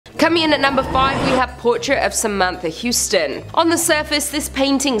Coming in at number 5, we have Portrait of Samantha Houston. On the surface, this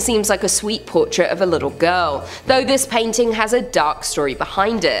painting seems like a sweet portrait of a little girl, though this painting has a dark story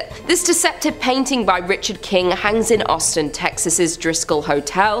behind it. This deceptive painting by Richard King hangs in Austin, Texas's Driscoll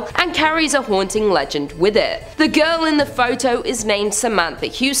Hotel and carries a haunting legend with it. The girl in the photo is named Samantha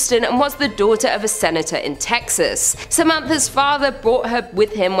Houston and was the daughter of a senator in Texas. Samantha's father brought her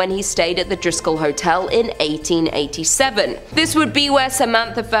with him when he stayed at the Driscoll Hotel in 1887. This would be where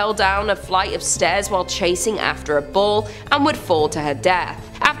Samantha fell down a flight of stairs while chasing after a ball and would fall to her death.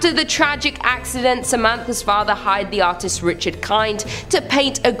 After the tragic accident, Samantha's father hired the artist Richard Kind to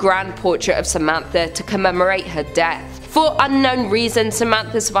paint a grand portrait of Samantha to commemorate her death. For unknown reasons,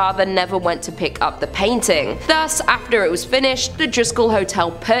 Samantha's father never went to pick up the painting. Thus, after it was finished, the Driscoll Hotel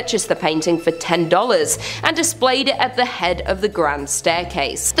purchased the painting for $10 and displayed it at the head of the grand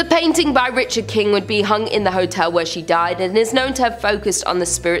staircase. The painting by Richard King would be hung in the hotel where she died and is known to have focused on the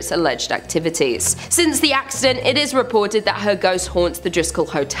spirit's alleged activities. Since the accident, it is reported that her ghost haunts the Driscoll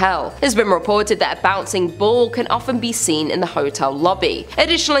Hotel. It has been reported that a bouncing ball can often be seen in the hotel lobby.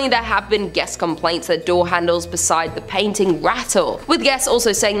 Additionally, there have been guest complaints that door handles beside the painting rattle, with guests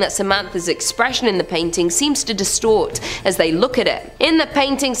also saying that Samantha's expression in the painting seems to distort as they look at it. In the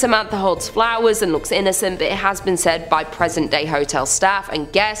painting, Samantha holds flowers and looks innocent, but it has been said by present-day hotel staff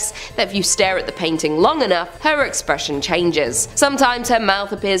and guests that if you stare at the painting long enough, her expression changes. Sometimes her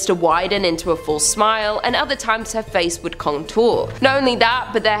mouth appears to widen into a full smile, and other times her face would contour. Not only that,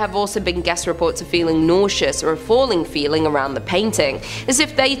 but there have also been guest reports of feeling nauseous or a falling feeling around the painting, as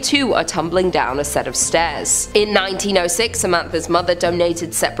if they too are tumbling down a set of stairs. In 1906, Samantha's mother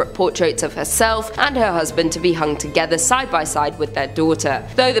donated separate portraits of herself and her husband to be hung together side by side with their daughter,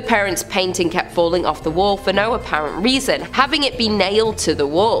 though the parents' painting kept falling off the wall for no apparent reason, having it be nailed to the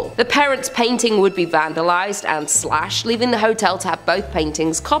wall. The parents' painting would be vandalized and slashed, leaving the hotel to have both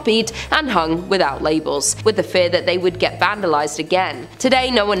paintings copied and hung without labels, with the fear that they would get vandalized again. Today,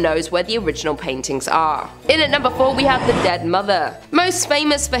 no one knows where the original paintings are. In at number 4, we have The Dead Mother. Most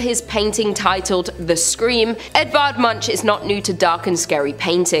famous for his painting titled The Scream, Edvard Munch is not new to dark and scary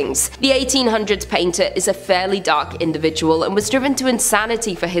paintings. The 1800s painter is a fairly dark individual and was driven to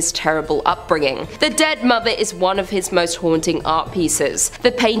insanity for his terrible upbringing. The Dead Mother is one of his most haunting art pieces.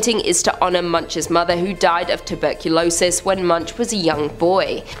 The painting is to honor Munch's mother, who died of tuberculosis when Munch was a young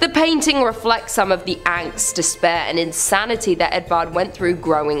boy. The painting reflects some of the angst, despair, and insanity that Edvard went through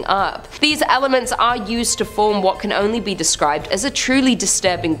growing up. These elements are used to form what can only be described as a truly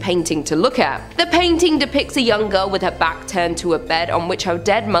disturbing painting to look at. The painting depicts a young girl with her back turned to a bed on which her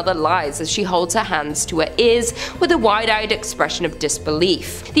dead mother lies as she holds her hands to her ears with a wide-eyed expression of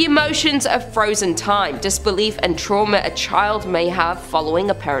disbelief. The emotions of frozen time, disbelief, and trauma a child may have following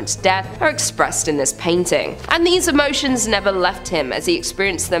a parent's death are expressed in this painting. And these emotions never left him as he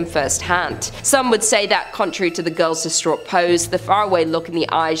experienced them firsthand. Some would say that, contrary to the girl's distraught pose, the faraway look in the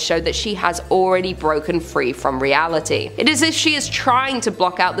eyes show that she has already broken free from reality. It is as if she is trying to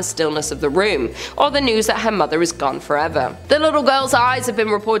block out the stillness of the room, or the news that her mother is gone forever. The little girl's eyes have been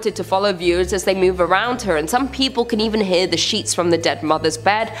reported to follow viewers as they move around her, and some people can even hear the sheets from the dead mother's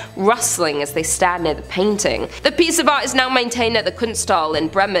bed rustling as they stand near the painting. The piece of art is now maintained at the Kunsthalle in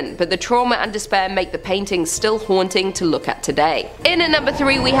Bremen, but the trauma and despair make the painting still haunting to look at today. In at number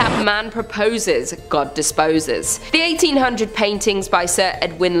 3, we have Man Proposes, God Disposes. The 1800 paintings by Sir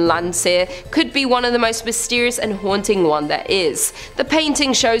Edwin Landseer could be one of the most mysterious and haunting one there is. The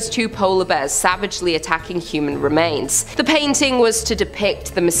painting shows two polar bears savagely attacking human remains. The painting was to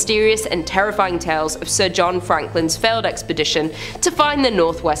depict the mysterious and terrifying tales of Sir John Franklin's failed expedition to find the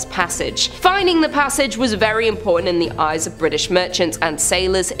Northwest Passage. Finding the passage was very important in the eyes of British merchants and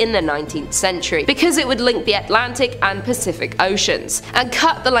sailors in the 19th century, because it would link the Atlantic and Pacific Oceans, and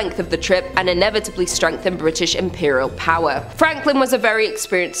cut the length of the trip and inevitably strengthen British imperial power. Franklin was a very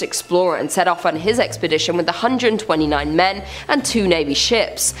experienced explorer and set off on his expedition with 129 men and 2 Navy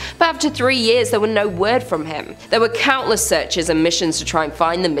ships, but after 3 years there were no word from him. There were countless searches and missions to try and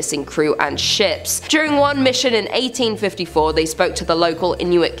find the missing crew and ships. During one mission in 1854, they spoke to the local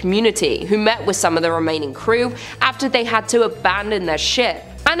Inuit community, who met with some of the remaining crew after they had to abandon their ship.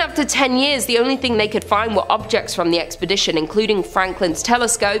 And after 10 years, the only thing they could find were objects from the expedition, including Franklin's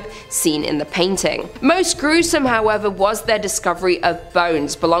telescope seen in the painting. Most gruesome, however, was their discovery of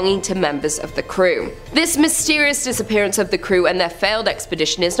bones belonging to members of the crew. This mysterious disappearance of the crew and their failed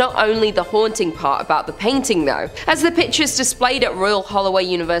expedition is not only the haunting part about the painting though, as the picture is displayed at Royal Holloway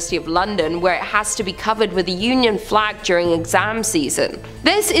University of London, where it has to be covered with a Union flag during exam season.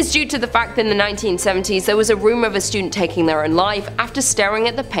 This is due to the fact that in the 1970s there was a rumour of a student taking their own life after staring at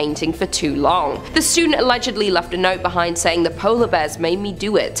at the painting for too long. The student allegedly left a note behind saying the polar bears made me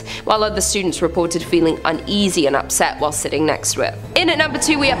do it, while other students reported feeling uneasy and upset while sitting next to it. In at number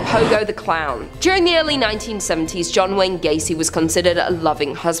 2 we have Pogo the Clown. During the early 1970s, John Wayne Gacy was considered a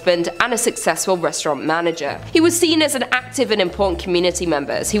loving husband and a successful restaurant manager. He was seen as an active and important community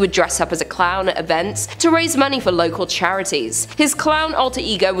member as he would dress up as a clown at events to raise money for local charities. His clown alter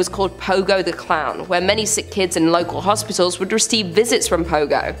ego was called Pogo the Clown, where many sick kids in local hospitals would receive visits from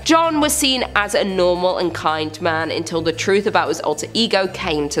Pogo. John was seen as a normal and kind man until the truth about his alter ego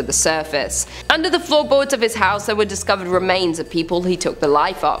came to the surface. Under the floorboards of his house there were discovered remains of people he took the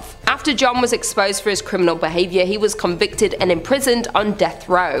life of. After John was exposed for his criminal behavior, he was convicted and imprisoned on death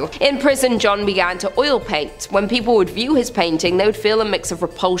row. In prison, John began to oil paint. When people would view his painting, they would feel a mix of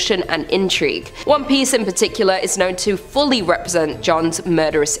repulsion and intrigue. One piece in particular is known to fully represent John's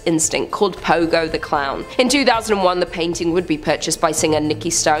murderous instinct, called Pogo the Clown. In 2001, the painting would be purchased by singer Nikki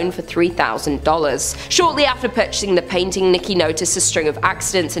Stone for $3,000. Shortly after purchasing the painting, Nikki noticed a string of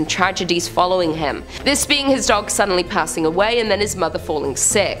accidents and tragedies following him, this being his dog suddenly passing away and then his mother falling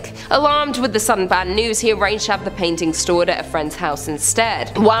sick. Alarmed with the sudden bad news, he arranged to have the painting stored at a friend's house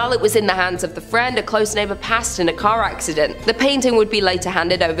instead. While it was in the hands of the friend, a close neighbor passed in a car accident. The painting would be later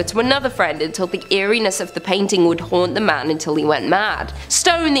handed over to another friend until the eeriness of the painting would haunt the man until he went mad.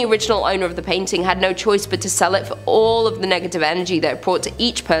 Stone, the original owner of the painting, had no choice but to sell it for all of the negative energy that it brought to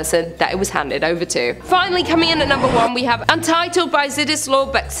each person that it was handed over to. Finally, coming in at number 1 we have Untitled by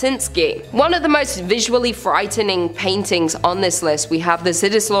Zdzislaw Beksiński. One of the most visually frightening paintings on this list, we have the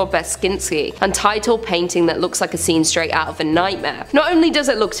Zdzislaw Beksiński Untitled painting that looks like a scene straight out of a nightmare. Not only does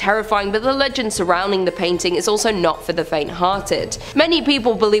it look terrifying, but the legend surrounding the painting is also not for the faint-hearted. Many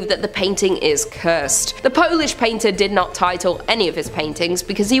people believe that the painting is cursed. The Polish painter did not title any of his paintings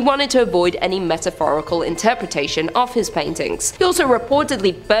because he wanted to avoid any metaphorical interpretation of his paintings. He also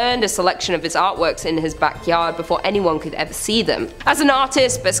reportedly burned a selection of his artworks in his backyard before anyone could ever see them. As an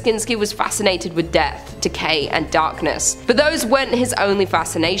artist, Beksiński was fascinated with death, decay, and darkness. But those weren't his only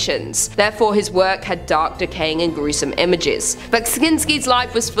fascinations. Therefore, his work had dark, decaying, and gruesome images. Beksiński's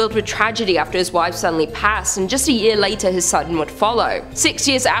life was filled with tragedy after his wife suddenly passed, and just a year later his son would follow. 6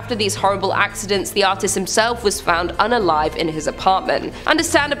 years after these horrible accidents, the artist himself was found unalive in his apartment.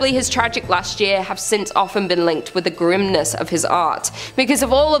 Understandably, his tragic last year have since often been linked with the grimness of his art, because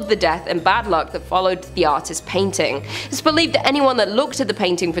of all of the death and bad luck that followed the artist's painting. It's believed that anyone that looked at the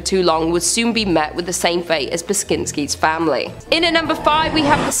painting for too long would soon be met with the same fate as Beksiński's family. In at number 5 we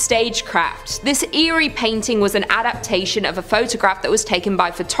have the Stagecraft. This eerie painting was an adaptation of a photograph that was taken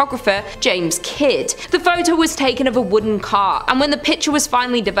by photographer James Kidd. The photo was taken of a wooden car, and when the picture was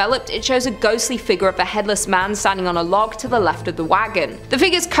finally developed, it shows a ghostly figure of a headless man standing on a log to the left of the wagon. The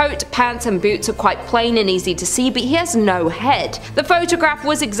figure's coat, pants, and boots are quite plain and easy to see, but he has no head. The photograph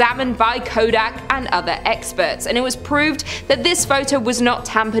was examined by Kodak and other experts, and it was proved that this photo was not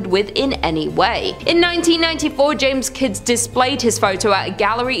tampered with in any way. In 1994, James Kidd displayed his photo at a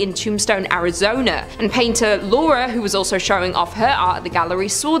gallery in Tombstone, Arizona, and painter Laura, who was also showing off her art at the gallery,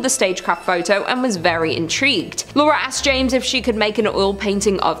 saw the Stagecraft photo and was very intrigued. Laura asked James if she could make an oil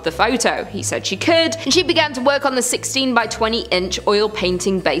painting of the photo. He said she could, and she began to work on the 16 by 20 inch oil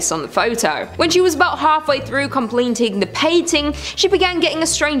painting based on the photo. When she was about halfway through completing the painting, she began getting a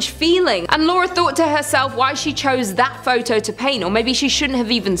strange feeling, and Laura thought to herself why she chose that photo to paint, or maybe she shouldn't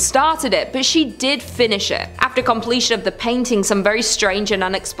have even started it, but she did finish it. After completion of the painting, some very strange and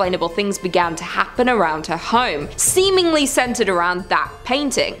unexplainable things began to happen around her home, seemingly centered around that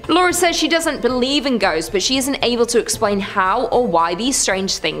painting. Laura says she doesn't believe in ghosts, but she isn't able to explain how or why these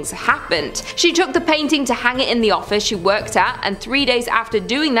strange things happened. She took the painting to hang it in the office she worked at, and 3 days after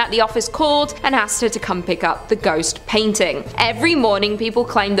doing that, the office called and asked her to come pick up the ghost painting. Every morning people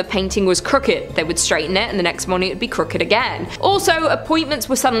claimed the painting was crooked. They would straighten it and the next morning it would be crooked again. Also, appointments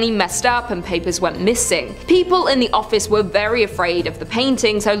were suddenly messed up and papers went missing. People in the office were very afraid of the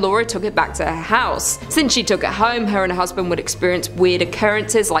painting, so Laura took it back to her house. Since she took it home, her and her husband would experience weird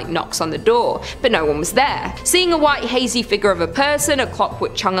occurrences like knocks on the door, but no one was there. Seeing a white hazy figure of a person, a clock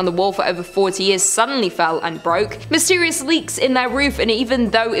which hung on the wall for over 40 years suddenly fell and broke, mysterious leaks in their roof, and even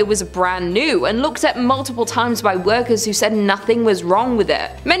though it was brand new and looked at multiple times by workers who said nothing was wrong with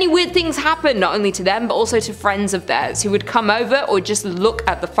it. Many weird things happened, not only to them but also to friends of theirs who would come over or just look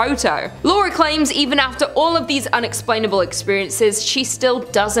at the photo, window. Laura claims even after all of these unexplainable experiences, she still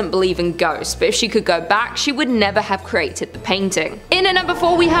doesn't believe in ghosts, but if she could go back, she would never have created the painting. In at number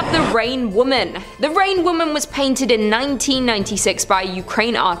 4 we have the Rain Woman. The Rain Woman was painted in 1996 by a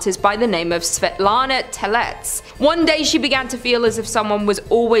Ukraine artist by the name of Svetlana Telets. One day she began to feel as if someone was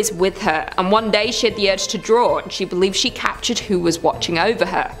always with her, and one day she had the urge to draw, and she believed she captured who was watching over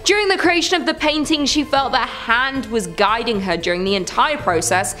her. During the creation of the painting, she felt that a hand was guiding her during the entire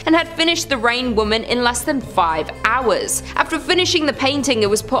process and had finished the Rain Woman in less than 5 hours. After finishing the painting, it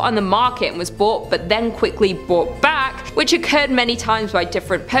was put on the market and was bought but then quickly brought back, which occurred many times by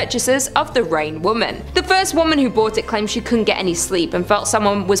different purchasers of the Rain Woman. The first woman who bought it claimed she couldn't get any sleep and felt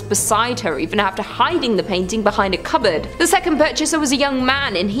someone was beside her even after hiding the painting behind a cupboard. The second purchaser was a young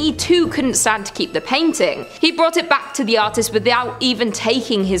man, and he too couldn't stand to keep the painting. He brought it back to the artist without even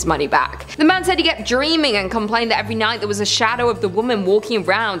taking his money back. The man said he kept dreaming and complained that every night there was a shadow of the woman walking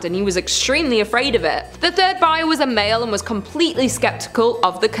around and he was extremely afraid of it. The third buyer was a male and was completely skeptical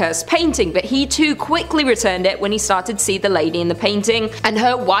of the cursed painting, but he too quickly returned it when he started to see the lady in the painting and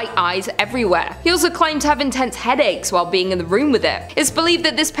her white eyes everywhere. He also claimed to have intense headaches while being in the room with it. It's believed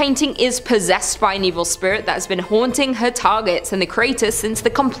that this painting is possessed by an evil spirit that has been haunting her targets and the creator since the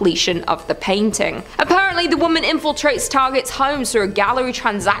completion of the painting. Apparently, the woman infiltrates targets' homes through a gallery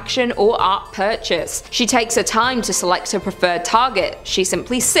transaction or art purchase. She takes her time to select her preferred target. She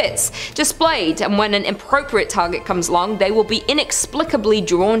simply sits, displayed, and when an appropriate target comes along, they will be inexplicably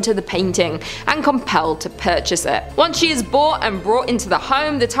drawn to the painting and compelled to purchase it. Once she is bought and brought into the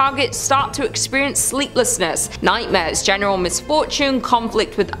home, the targets start to experience sleeplessness, nightmares, general misfortune,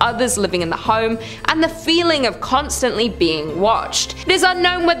 conflict with others living in the home, and the feeling of constantly being watched. It is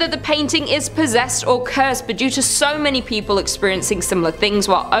unknown whether the painting is possessed or cursed, but due to so many people experiencing similar things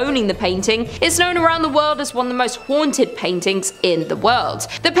while owning the painting, it's known around the world as one of the most haunted paintings in the world.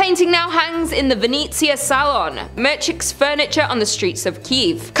 The painting now hangs in the Venezia Salon, Merchik's furniture on the streets of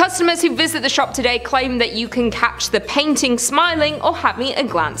Kyiv. Customers who visit the shop today claim that you can catch the painting smiling or having a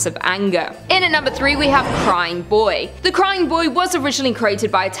glance of anger. In at number 3 we have Crying Boy. The Crying Boy was originally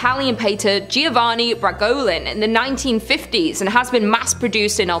created by Italian painter Giovanni Bragolin in the 1950s and has been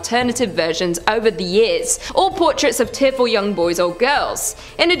mass-produced in alternative versions over the years, all portraits of tearful young boys or girls.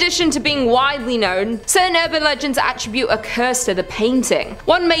 In addition to being widely known, certain urban legends attribute a curse to the painting.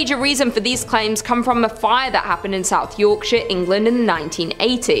 One major reason for these claims come from a fire that happened in South Yorkshire, England in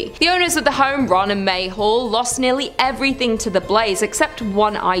 1980. The owners of the home, Ron and May Hall, lost nearly everything to the blaze except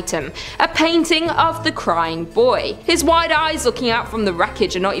one item, a painting of the Crying Boy. His wide eyes looking out from the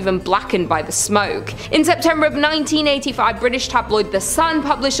wreckage are not even blackened by the smoke. In September of 1985, British tabloid The Sun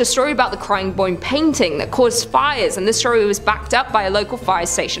published a story about the Crying Boy painting that caused fires, and this story was backed up by a local fire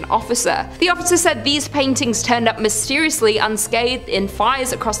station officer. The officer said these paintings turned up mysteriously unscathed in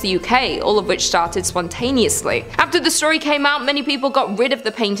fires across the UK, all of which started spontaneously. After the story came out, many people got rid of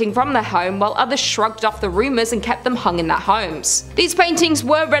the painting from their home, while others shrugged off the rumours and kept them hung in their homes. These paintings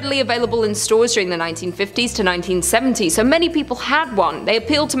were readily available in stores during the 1950s to 1970s, so many people had one. They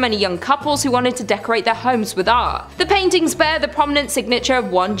appealed to many young couples who wanted to decorate their homes with art. The paintings bear the prominent signature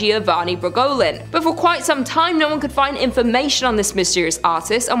of one Giovanni Bragolin, but for quite some time no one could find information on this mysterious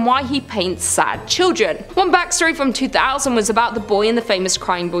artist and why he paints sad children. One backstory from 2000 was about the boy in the famous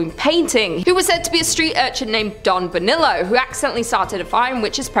Crying Boy painting, who was said to be a street urchin named Don Bonillo, who accidentally started a fire in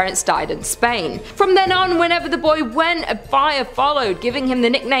which his parents died in Spain. From then on, whenever the boy went, a fire followed, giving him the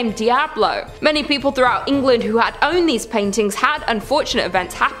nickname Diablo. Many people throughout England who had owned these paintings had unfortunate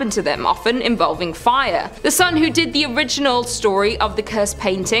events happen to them, often involving fire. The Sun, who did the original story of the cursed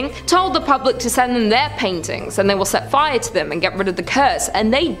painting, told the public to send them their paintings and they will set fire to them and get rid of the curse,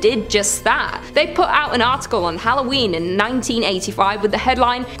 and they did just that. They put out an article on Halloween in 1985 with the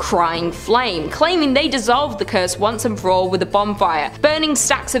headline Crying Flame, claiming they dissolved the curse once and for all with a bonfire, burning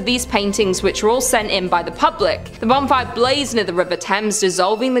stacks of these paintings which were all sent in by the public. The bonfire blazed near the River Thames,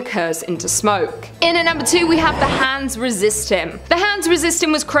 dissolving the curse into smoke. In at number 2 we have The Hands Resist Him. The Hands Resist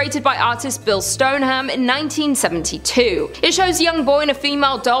Him was created by artist Bill Stoneham in 1972. It shows a young boy and a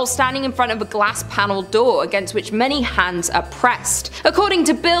female doll standing in front of a glass panelled door against which many hands are pressed. According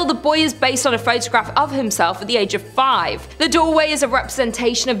to Bill, the boy is based on a photograph of himself at the age of 5. The doorway is a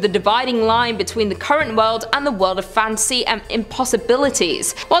representation of the dividing line between the current world and the world of fantasy and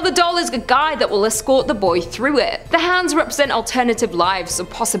impossibilities, while the doll is a guide that will escort the boy through through it. The hands represent alternative lives or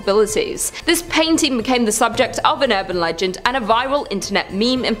possibilities. This painting became the subject of an urban legend and a viral internet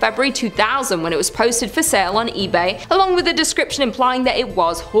meme in February 2000 when it was posted for sale on eBay, along with a description implying that it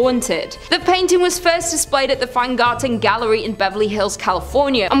was haunted. The painting was first displayed at the Feingarten Gallery in Beverly Hills,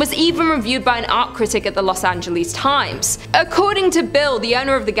 California, and was even reviewed by an art critic at the Los Angeles Times. According to Bill, the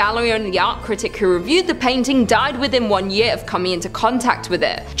owner of the gallery and the art critic who reviewed the painting died within 1 year of coming into contact with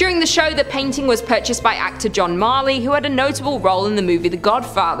it. During the show, the painting was purchased by actor John Marley, who had a notable role in the movie The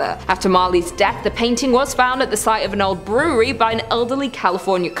Godfather. After Marley's death, the painting was found at the site of an old brewery by an elderly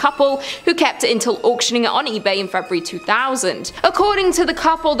California couple who kept it until auctioning it on eBay in February 2000. According to the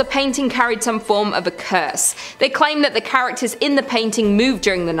couple, the painting carried some form of a curse. They claimed that the characters in the painting moved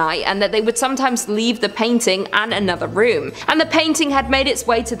during the night and that they would sometimes leave the painting and another room, and the painting had made its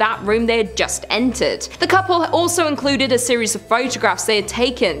way to that room they had just entered. The couple also included a series of photographs they had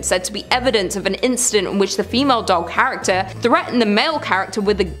taken, said to be evidence of an incident in which the female doll character threatened the male character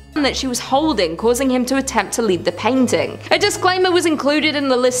with a gun that she was holding, causing him to attempt to leave the painting. A disclaimer was included in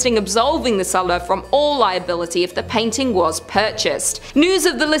the listing absolving the seller from all liability if the painting was purchased. News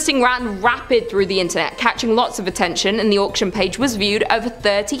of the listing ran rapid through the internet, catching lots of attention, and the auction page was viewed over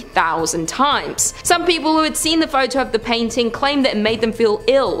 30,000 times. Some people who had seen the photo of the painting claimed that it made them feel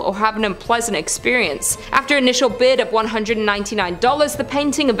ill or have an unpleasant experience. After an initial bid of $199, the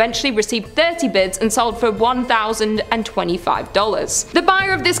painting eventually received 30 bids and sold for $1,025. The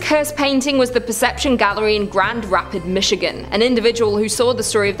buyer of this cursed painting was the Perception Gallery in Grand Rapids, Michigan. An individual who saw the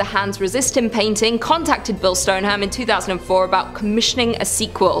story of the Hands Resist Him painting contacted Bill Stoneham in 2004 about commissioning a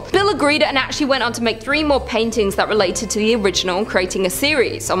sequel. Bill agreed and actually went on to make 3 more paintings that related to the original, creating a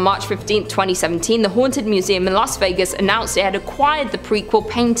series. On March 15, 2017, the Haunted Museum in Las Vegas announced it had acquired the prequel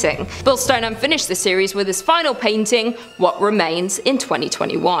painting. Bill Stoneham finished the series with his final painting, What Remains, in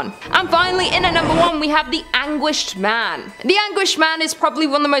 2021. And finally, in at number 1, we have The Anguished Man. The Anguished Man is probably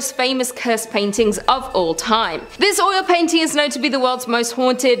one of the most famous cursed paintings of all time. This oil painting is known to be the world's most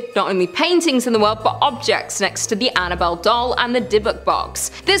haunted, not only paintings in the world, but objects, next to the Annabelle doll and the Dybbuk box.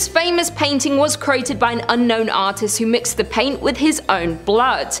 This famous painting was created by an unknown artist who mixed the paint with his own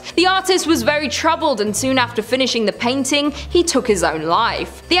blood. The artist was very troubled, and soon after finishing the painting, he took his own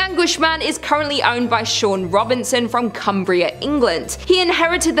life. The Anguished Man is currently owned by Sean Robinson from Cumbria, England. He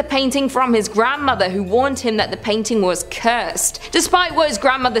inherited the painting from his grandmother, who warned him that the painting was cursed. Despite what his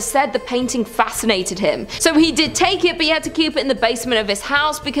grandmother said, the painting fascinated him. So he did take it, but he had to keep it in the basement of his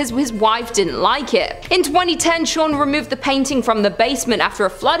house because his wife didn't like it. In 2010, Sean removed the painting from the basement after a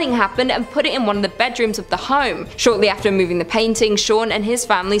flooding happened and put it in one of the bedrooms of the home. Shortly after moving the painting, Sean and his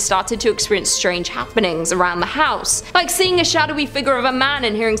family started to experience strange happenings around the house, like seeing a shadowy figure of a man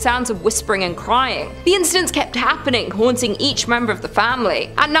and hearing sounds of whispering and crying. The incidents kept happening, haunting each member of the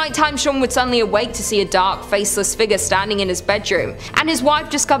family. At nighttime, Sean would suddenly awake to see a dark, faceless figure standing in his bedroom, and his wife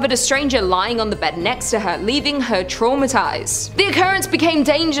discovered a stranger lying on the bed next to her, leaving her traumatized. The occurrence became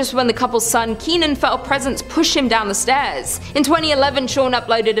dangerous when the couple's son Keenan felt a presence push him down the stairs. In 2011, Sean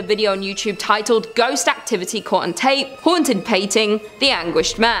uploaded a video on YouTube titled Ghost Activity Caught on Tape, Haunted Painting, The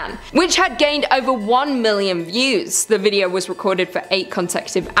Anguished Man, which had gained over 1 million views. The video was recorded for 8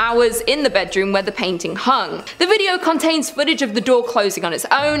 consecutive hours in the bedroom where the painting hung. The video contains footage of the door closing on its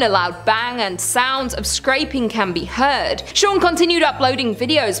own, a loud bang, and sounds of scraping can be heard. Sean continued uploading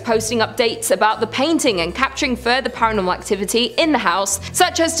videos, posting updates about the painting and capturing further paranormal activity in the house,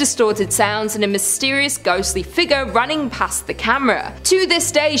 such as distorted sounds and a mysterious ghostly figure running past the camera. To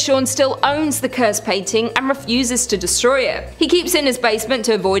this day, Sean still owns the cursed painting and refuses to destroy it. He keeps it in his basement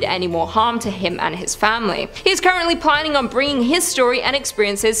to avoid any more harm to him and his family. He is currently planning on bringing his story and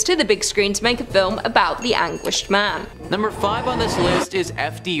experiences to the big screen to make a film about the Anguished Man. Number 5 on this list is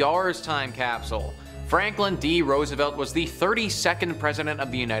FDR's time capsule. Franklin D. Roosevelt was the 32nd President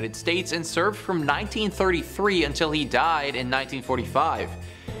of the United States and served from 1933 until he died in 1945.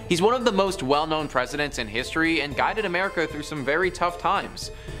 He's one of the most well-known presidents in history and guided America through some very tough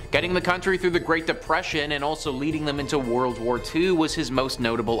times. Getting the country through the Great Depression and also leading them into World War II was his most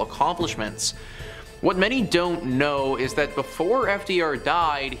notable accomplishments. What many don't know is that before FDR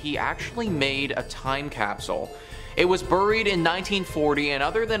died, he actually made a time capsule. It was buried in 1940, and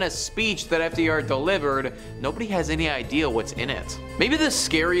other than a speech that FDR delivered, nobody has any idea what's in it. Maybe the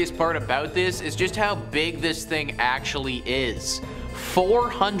scariest part about this is just how big this thing actually is.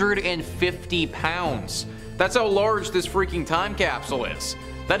 450 pounds. That's how large this freaking time capsule is.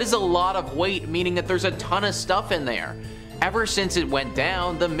 That is a lot of weight, meaning that there's a ton of stuff in there. Ever since it went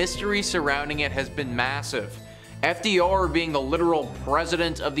down, the mystery surrounding it has been massive. FDR, being the literal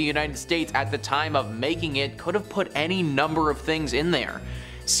president of the United States at the time of making it, could have put any number of things in there.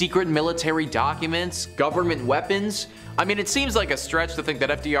 secret military documents, government weapons. I mean, it seems like a stretch to think that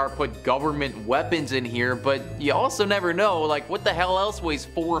FDR put government weapons in here, but you also never know, like, what the hell else weighs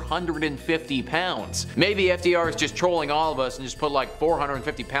 450 pounds? Maybe FDR is just trolling all of us and just put like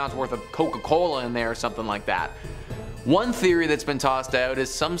 450 pounds worth of Coca-Cola in there or something like that. One theory that's been tossed out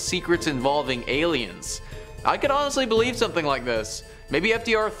is some secrets involving aliens. I could honestly believe something like this. Maybe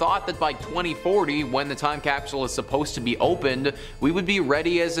FDR thought that by 2040, when the time capsule is supposed to be opened, we would be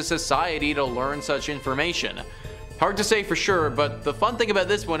ready as a society to learn such information. Hard to say for sure, but the fun thing about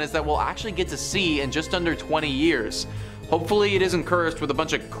this one is that we'll actually get to see in just under 20 years. Hopefully it isn't cursed with a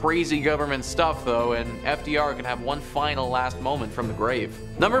bunch of crazy government stuff though, and FDR can have one final last moment from the grave.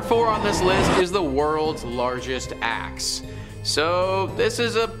 Number 4 on this list is the world's largest axe. So this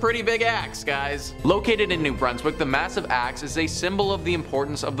is a pretty big axe, guys. Located in New Brunswick, the massive axe is a symbol of the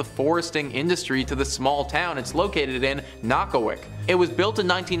importance of the foresting industry to the small town it's located in, Knockawik. It was built in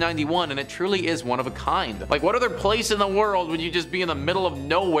 1991 and it truly is one of a kind. Like, what other place in the world would you just be in the middle of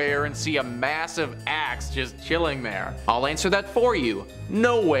nowhere and see a massive axe just chilling there? I'll answer that for you.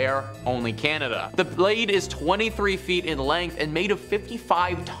 Nowhere, only Canada. The blade is 23 feet in length and made of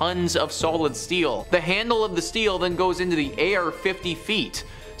 55 tons of solid steel. The handle of the steel then goes into the air 50 feet.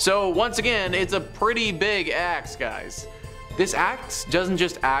 So once again, it's a pretty big axe, guys. This axe doesn't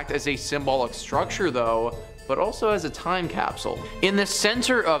just act as a symbolic structure though, but also as a time capsule. In the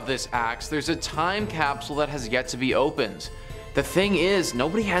center of this axe, there's a time capsule that has yet to be opened. The thing is,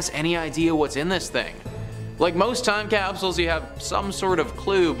 nobody has any idea what's in this thing. Like most time capsules, you have some sort of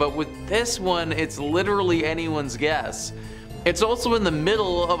clue, but with this one, it's literally anyone's guess. It's also in the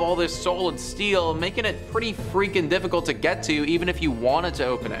middle of all this solid steel, making it pretty freaking difficult to get to even if you wanted to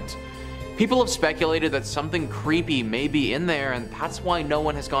open it. People have speculated that something creepy may be in there, and that's why no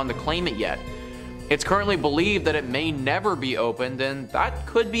one has gone to claim it yet. It's currently believed that it may never be opened, and that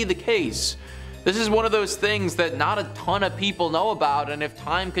could be the case. This is one of those things that not a ton of people know about, and if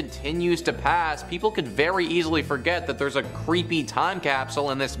time continues to pass, people could very easily forget that there's a creepy time capsule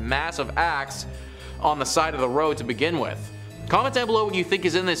in this massive axe on the side of the road to begin with. Comment down below what you think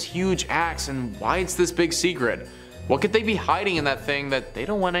is in this huge axe and why it's this big secret. What could they be hiding in that thing that they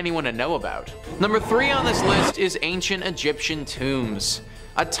don't want anyone to know about? Number 3 on this list is ancient Egyptian tombs.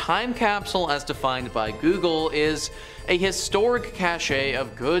 A time capsule, as defined by Google, is a historic cache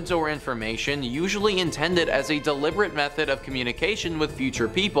of goods or information usually intended as a deliberate method of communication with future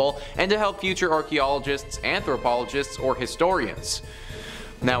people and to help future archaeologists, anthropologists, or historians.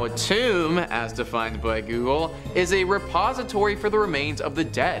 Now, a tomb, as defined by Google, is a repository for the remains of the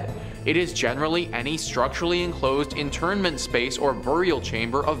dead. It is generally any structurally enclosed internment space or burial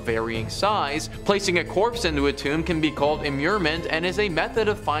chamber of varying size. Placing a corpse into a tomb can be called immurement and is a method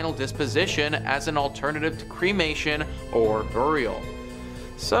of final disposition as an alternative to cremation or burial.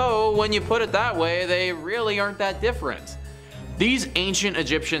 So, when you put it that way, they really aren't that different. These ancient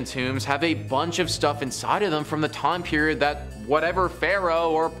Egyptian tombs have a bunch of stuff inside of them from the time period that whatever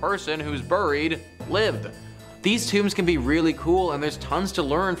pharaoh or person who's buried lived. These tombs can be really cool and there's tons to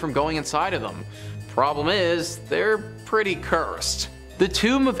learn from going inside of them. Problem is, they're pretty cursed. The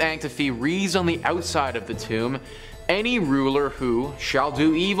tomb of Ankhtafi reads on the outside of the tomb, "Any ruler who shall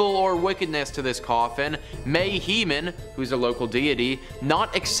do evil or wickedness to this coffin, may Heman," who's a local deity,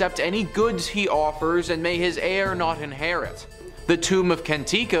 "not accept any goods he offers, and may his heir not inherit." The tomb of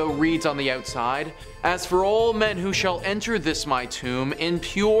Kentika reads on the outside, "As for all men who shall enter this my tomb,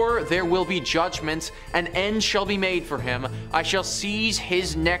 impure there will be judgment, an end shall be made for him. I shall seize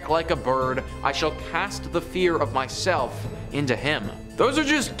his neck like a bird, I shall cast the fear of myself into him." Those are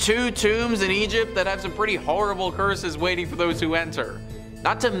just 2 tombs in Egypt that have some pretty horrible curses waiting for those who enter.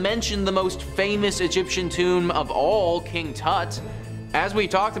 Not to mention the most famous Egyptian tomb of all, King Tut. As we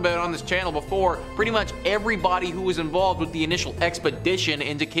talked about on this channel before, pretty much everybody who was involved with the initial expedition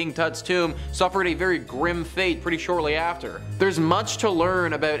into King Tut's tomb suffered a very grim fate pretty shortly after. There's much to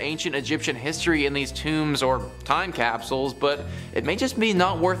learn about ancient Egyptian history in these tombs or time capsules, but it may just be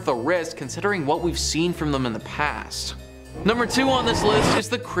not worth the risk considering what we've seen from them in the past. Number 2 on this list is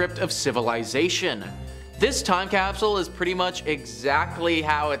the Crypt of Civilization. This time capsule is pretty much exactly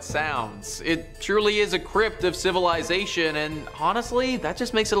how it sounds. It truly is a crypt of civilization, and honestly, that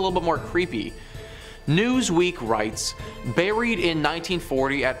just makes it a little bit more creepy. Newsweek writes, "Buried in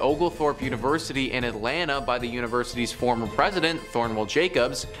 1940 at Oglethorpe University in Atlanta by the university's former president, Thornwell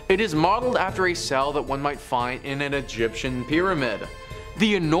Jacobs, it is modeled after a cell that one might find in an Egyptian pyramid.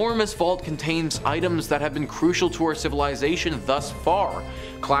 The enormous vault contains items that have been crucial to our civilization thus far.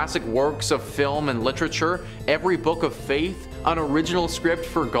 Classic works of film and literature, every book of faith, an original script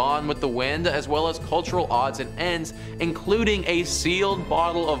for Gone with the Wind, as well as cultural odds and ends, including a sealed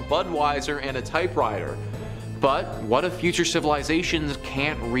bottle of Budweiser and a typewriter. But what if future civilizations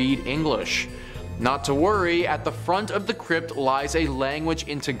can't read English? Not to worry, at the front of the crypt lies a language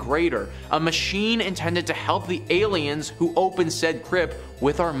integrator, a machine intended to help the aliens who opened said crypt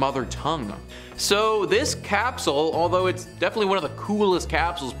with our mother tongue. So this capsule, although it's definitely one of the coolest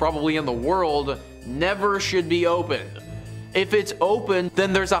capsules probably in the world, never should be opened. If it's open,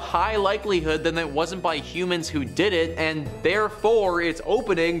 then there's a high likelihood that it wasn't by humans who did it, and therefore its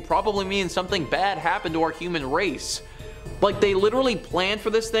opening probably means something bad happened to our human race. Like, they literally planned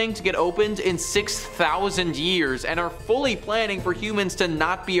for this thing to get opened in 6,000 years and are fully planning for humans to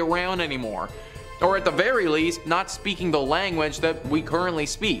not be around anymore. Or at the very least, not speaking the language that we currently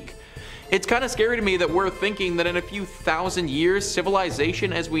speak. It's kind of scary to me that we're thinking that in a few thousand years,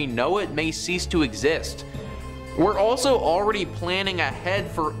 civilization as we know it may cease to exist. We're also already planning ahead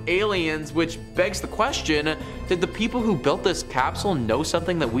for aliens, which begs the question, did the people who built this capsule know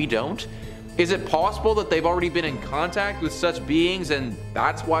something that we don't? Is it possible that they've already been in contact with such beings and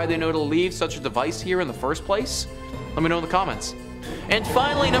that's why they know to leave such a device here in the first place? Let me know in the comments. And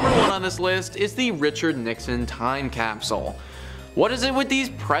finally, number 1 on this list is the Richard Nixon time capsule. What is it with these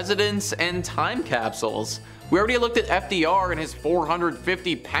presidents and time capsules? We already looked at FDR and his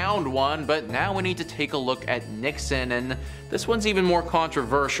 450-pound one, but now we need to take a look at Nixon, and this one's even more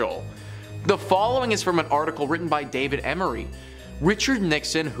controversial. The following is from an article written by David Emery. Richard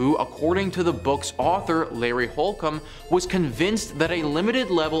Nixon, who, according to the book's author, Larry Holcomb, was convinced that a limited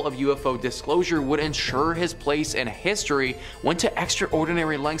level of UFO disclosure would ensure his place in history, went to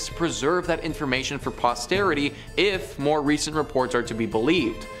extraordinary lengths to preserve that information for posterity if more recent reports are to be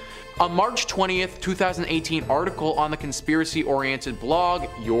believed. A March 20th, 2018 article on the conspiracy-oriented blog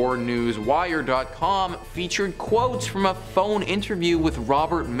YourNewsWire.com featured quotes from a phone interview with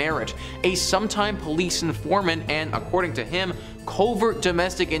Robert Merritt, a sometime police informant and, according to him, covert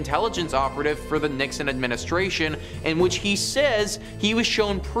domestic intelligence operative for the Nixon administration, in which he says he was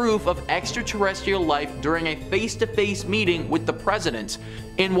shown proof of extraterrestrial life during a face-to-face meeting with the president.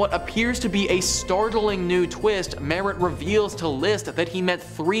 In what appears to be a startling new twist, Merritt reveals to List that he met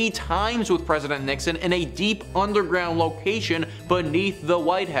 3 times with President Nixon in a deep underground location beneath the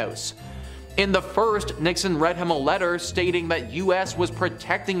White House. In the first, Nixon read him a letter stating that US was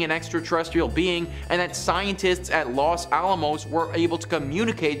protecting an extraterrestrial being and that scientists at Los Alamos were able to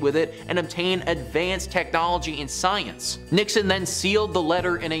communicate with it and obtain advanced technology in science. Nixon then sealed the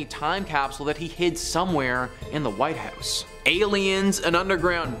letter in a time capsule that he hid somewhere in the White House. Aliens, an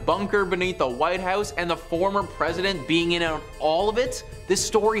underground bunker beneath the White House, and the former president being in on all of it? This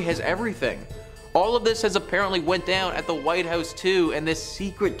story has everything. All of this has apparently went down at the White House too, and this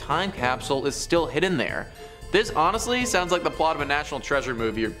secret time capsule is still hidden there. This honestly sounds like the plot of a National Treasure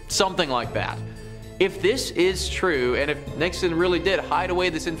movie or something like that. If this is true, and if Nixon really did hide away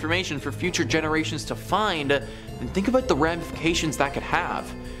this information for future generations to find, then think about the ramifications that could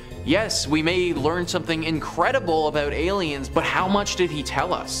have. Yes, we may learn something incredible about aliens, but how much did he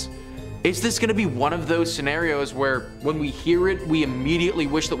tell us? Is this going to be one of those scenarios where when we hear it, we immediately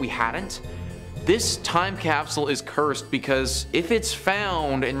wish that we hadn't? This time capsule is cursed because if it's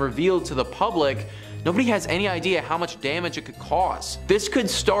found and revealed to the public, nobody has any idea how much damage it could cause. This could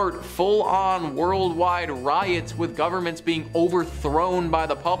start full-on worldwide riots with governments being overthrown by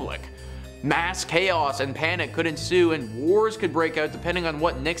the public. Mass chaos and panic could ensue and wars could break out depending on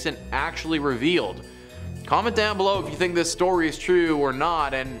what Nixon actually revealed. Comment down below if you think this story is true or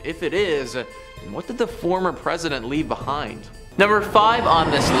not, and if it is, what did the former president leave behind? Number 5 on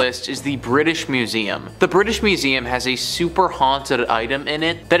this list is the British Museum. The British Museum has a super haunted item in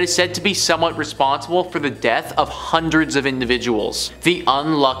it that is said to be somewhat responsible for the death of hundreds of individuals. The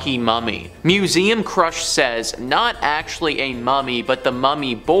unlucky mummy. Museum Crush says not actually a mummy, but the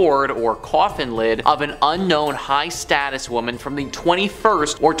mummy board or coffin lid of an unknown high status woman from the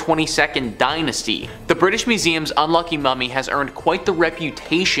 21st or 22nd dynasty. The British Museum's unlucky mummy has earned quite the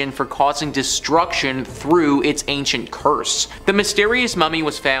reputation for causing destruction through its ancient curse. The mysterious mummy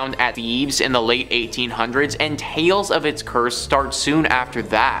was found at Thebes in the late 1800s, and tales of its curse start soon after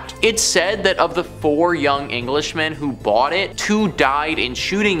that. It's said that of the 4 young Englishmen who bought it, 2 died in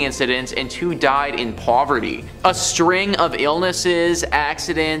shooting incidents and 2 died in poverty. A string of illnesses,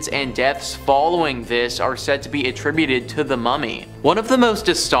 accidents, and deaths following this are said to be attributed to the mummy. One of the most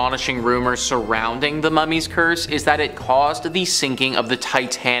astonishing rumors surrounding the mummy's curse is that it caused the sinking of the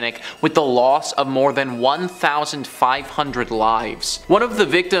Titanic with the loss of more than 1,500 lives. One of the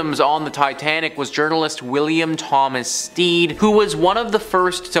victims on the Titanic was journalist William Thomas Stead, who was one of the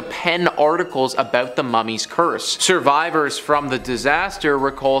first to pen articles about the mummy's curse. Survivors from the disaster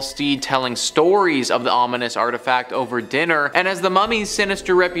recall Stead telling stories of the ominous artifact over dinner, and as the mummy's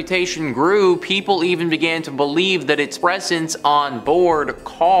sinister reputation grew, people even began to believe that its presence on board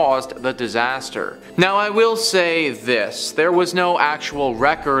caused the disaster. Now I will say this, there was no actual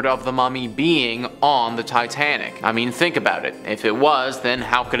record of the mummy being on the Titanic. I mean, think about it. If it was, then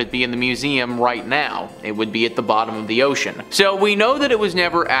how could it be in the museum right now? It would be at the bottom of the ocean. So we know that it was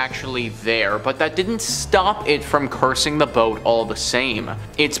never actually there, but that didn't stop it from cursing the boat all the same.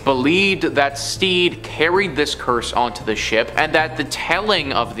 It's believed that Stead carried this curse onto the ship, and that the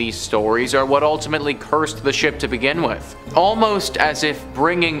telling of these stories are what ultimately cursed the ship to begin with. Almost as if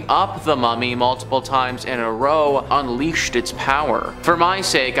bringing up the mummy multiple times in a row unleashed its power. For my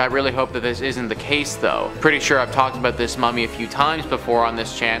sake, I really hope that this isn't the case though. Pretty sure I've talked about this mummy a few times before on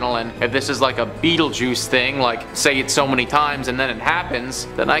this channel, and if this is like a Beetlejuice thing, like say it so many times and then it happens,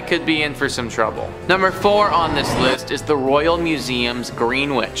 then I could be in for some trouble. Number 4 on this list is the Royal Museum's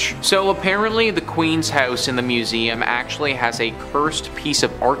Green Witch. So apparently the Queen's house in the museum actually has a cursed piece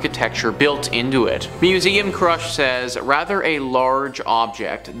of architecture built into it. Museum Crush says, rather a large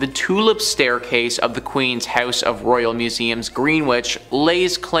object, the tulip staircase of the Queen's House of Royal Museum's Green Witch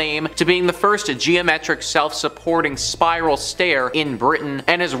lays claim to being the first geometric self-supporting spiral stair in Britain,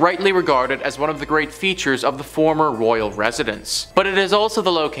 and is rightly regarded as one of the great features of the former royal residence. But it is also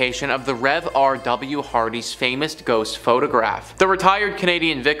the location of the Rev. R.W. Hardy's famous ghost photograph. The retired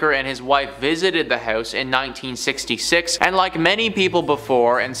Canadian vicar and his wife visited the house in 1966, and like many people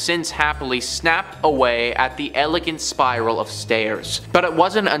before and since happily snapped away at the elegant spiral of stairs. But it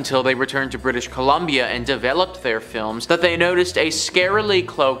wasn't until they returned to British Columbia and developed their films that they noticed a scarily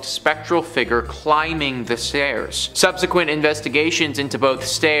cloaked spectral figure climbing the stairs. Subsequent investigations into both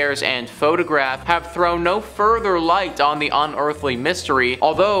stairs and photograph have thrown no further light on the unearthly mystery,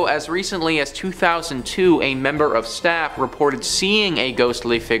 although as recently as 2002 a member of staff reported seeing a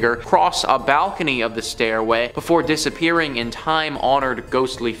ghostly figure cross a balcony of the stairway before disappearing in time-honored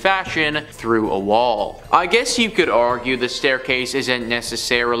ghostly fashion through a wall. I guess you could argue the staircase isn't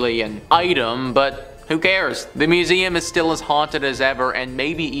necessarily an item, but who cares? The museum is still as haunted as ever, and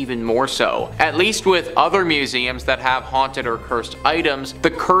maybe even more so. At least with other museums that have haunted or cursed items,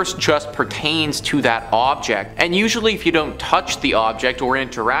 the curse just pertains to that object, and usually if you don't touch the object or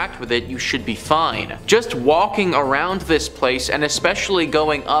interact with it, you should be fine. Just walking around this place, and especially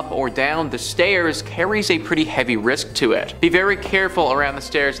going up or down the stairs, carries a pretty heavy risk to it. Be very careful around the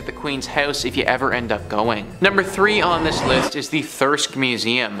stairs at the Queen's house if you ever end up going. Number 3 on this list is the Thirsk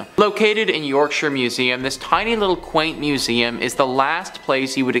Museum. Located in Yorkshire Museum, this tiny little quaint museum is the last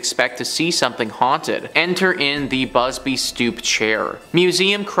place you would expect to see something haunted. Enter in the Busby Stoop chair.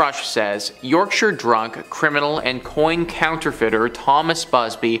 Museum Crush says, Yorkshire drunk, criminal, and coin counterfeiter Thomas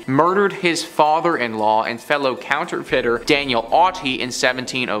Busby murdered his father-in-law and fellow counterfeiter Daniel Aughty in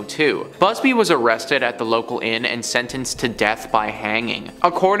 1702. Busby was arrested at the local inn and sentenced to death by hanging.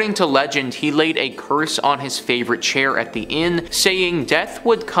 According to legend, he laid a curse on his favorite chair at the inn, saying death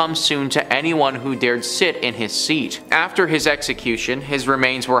would come soon to anyone who dared sit in his seat. After his execution, his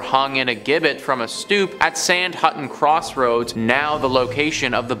remains were hung in a gibbet from a stoop at Sand Hutton Crossroads, now the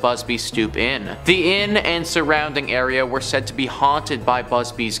location of the Busby Stoop Inn. The inn and surrounding area were said to be haunted by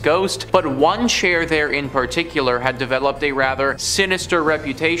Busby's ghost, but one chair there in particular had developed a rather sinister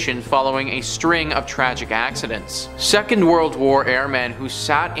reputation following a string of tragic accidents. Second World War airmen who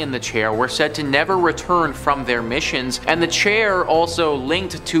sat in the chair were said to never return from their missions, and the chair also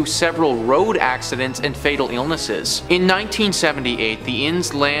linked to several road accidents and fatal illnesses. In 1978, the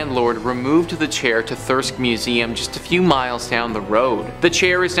inn's landlord removed the chair to Thirsk Museum just a few miles down the road. The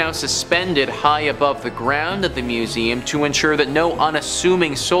chair is now suspended high above the ground at the museum to ensure that no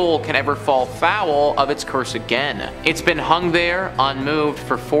unassuming soul can ever fall foul of its curse again. It's been hung there, unmoved,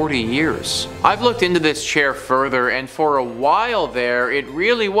 for 40 years. I've looked into this chair further, and for a while there, it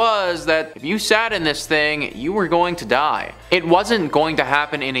really was that if you sat in this thing, you were going to die. It wasn't going to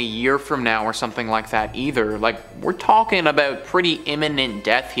happen in a year from now or something like that either. Like, we're talking about pretty imminent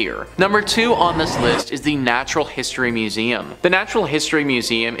death here. Number 2 on this list is the Natural History Museum. The Natural History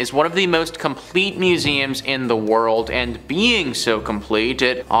Museum is one of the most complete museums in the world, and being so complete,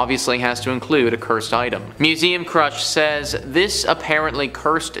 it obviously has to include a cursed item. Museum Crush says this apparently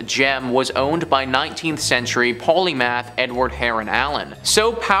cursed gem was owned by 19th century polymath Edward Heron Allen.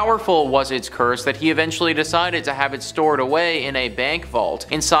 So powerful was its curse that he eventually decided to have it stored away in a bank vault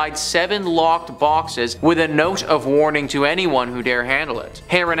inside 7 locked boxes with a note of warning to anyone who dare handle it.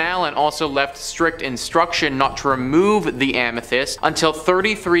 Heron Allen also left strict instruction not to remove the amethyst until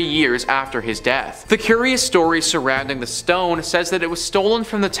 33 years after his death. The curious story surrounding the stone says that it was stolen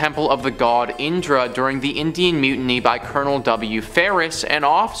from the temple of the god Indra during the Indian Mutiny by Colonel W. Ferris, an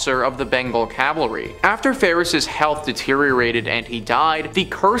officer of the Bengal Cavalry. After Ferris's health deteriorated and he died, the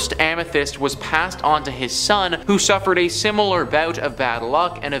cursed amethyst was passed on to his son, who suffered a similar bout of bad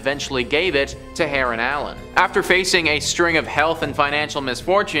luck and eventually gave it to Heron Allen. After facing a string of health and financial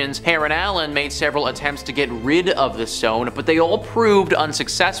misfortunes, Heron Allen made several attempts to get rid of the stone, but they all proved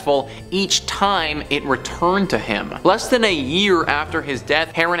unsuccessful each time it returned to him. Less than a year after his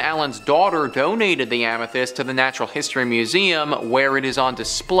death, Heron Allen's daughter donated the amethyst to the Natural History Museum, where it is on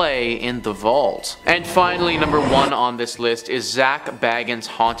display in the vault. And finally, number 1 on this list is Zach Bagans'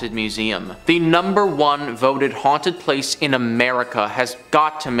 Haunted Museum. The number 1 voted haunted place in America has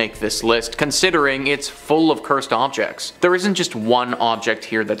got to make this list, considering it's full of cursed objects. There isn't just one object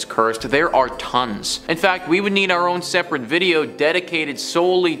here that's cursed, there are tons. In fact, we would need our own separate video dedicated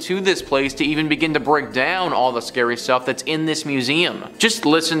solely to this place to even begin to break down all the scary stuff that's in this museum. Just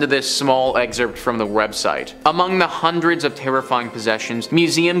listen to this small excerpt from the website. Among the hundreds of terrifying possessions,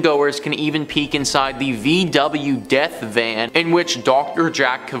 museum goers can even peek inside the VW death van in which Dr.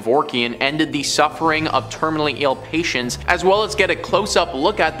 Jack Kevorkian ended the suffering of terminally ill patients, as well as get a close-up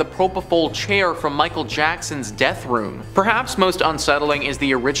look at the propofol chair from Michael Jackson's death room. Perhaps most unsettling is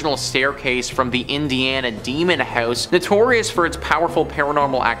the original staircase from the Indiana Demon House, notorious for its powerful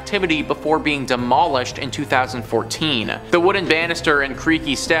paranormal activity before being demolished in 2014. The wooden banister and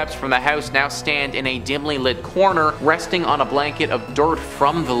creaky steps from the house now stand in a dimly lit corner, resting on a blanket of dirt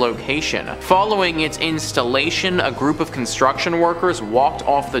from the location. Following its installation, a group of construction workers walked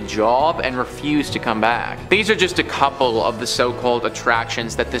off the job and refused to come back. These are just a couple of the so-called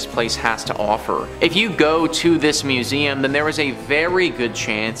attractions that this place has to offer. If you go to this museum, then there is a very good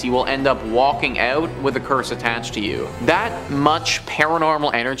chance you will end up walking out with a curse attached to you. That much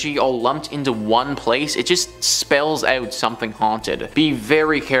paranormal energy all lumped into one place, it just spells out something haunted. Be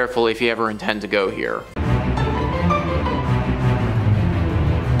very careful if you ever intend to go here.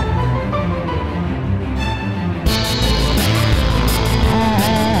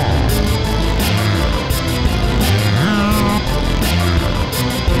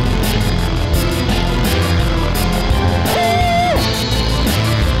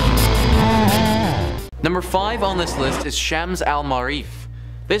 Number 5 on this list is Shams al-Marif.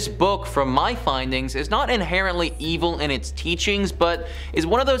 This book, from my findings, is not inherently evil in its teachings, but is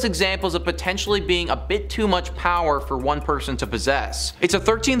one of those examples of potentially being a bit too much power for one person to possess. It's a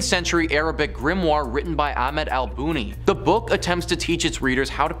 13th century Arabic grimoire written by Ahmed al-Buni. The book attempts to teach its readers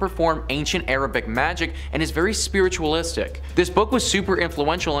how to perform ancient Arabic magic and is very spiritualistic. This book was super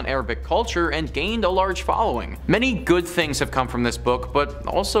influential in Arabic culture and gained a large following. Many good things have come from this book, but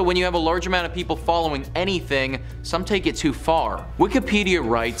also when you have a large amount of people following anything, some take it too far. Wikipedia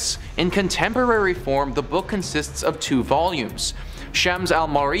writes, in contemporary form, the book consists of 2 volumes, Shams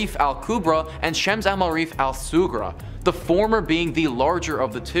al-Marif al-Kubra and Shams al-Marif al-Sugra, the former being the larger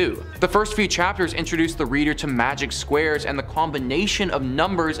of the 2. The first few chapters introduce the reader to magic squares and the combination of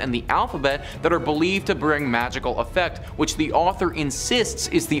numbers and the alphabet that are believed to bring magical effect, which the author insists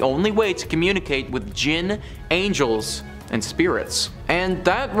is the only way to communicate with jinn, angels, and spirits. And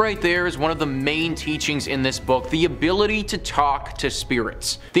that right there is one of the main teachings in this book, the ability to talk to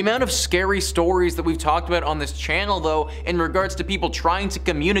spirits. The amount of scary stories that we've talked about on this channel, though, in regards to people trying to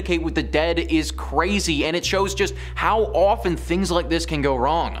communicate with the dead is crazy, and it shows just how often things like this can go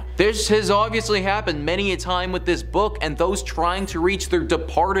wrong. This has obviously happened many a time with this book, and those trying to reach their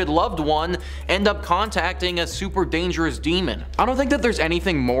departed loved one end up contacting a super dangerous demon. I don't think that there's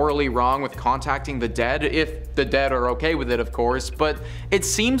anything morally wrong with contacting the dead, if the dead are okay with it, of course, but it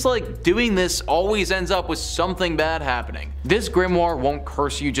seems like doing this always ends up with something bad happening. This grimoire won't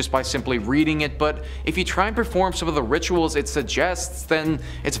curse you just by simply reading it, but if you try and perform some of the rituals it suggests, then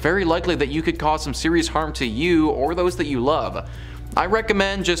it's very likely that you could cause some serious harm to you or those that you love. I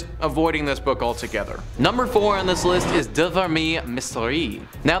recommend just avoiding this book altogether. Number 4 on this list is Devarmi Mystery.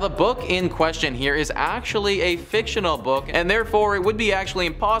 Now the book in question here is actually a fictional book, and therefore it would be actually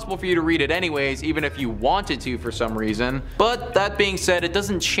impossible for you to read it anyways, even if you wanted to for some reason. But that being said, it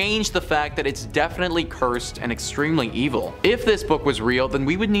doesn't change the fact that it's definitely cursed and extremely evil. If this book was real, then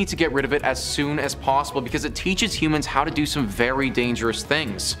we would need to get rid of it as soon as possible because it teaches humans how to do some very dangerous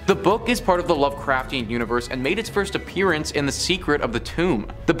things. The book is part of the Lovecraftian universe and made its first appearance in The Secret secret of the tomb.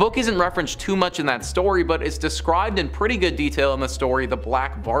 The book isn't referenced too much in that story, but it's described in pretty good detail in the story The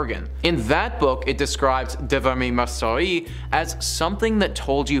Black Bargain. In that book, it describes Devami Masai as something that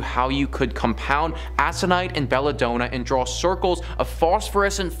told you how you could compound aconite and belladonna and draw circles of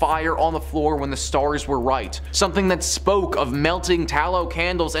phosphorescent fire on the floor when the stars were right. Something that spoke of melting tallow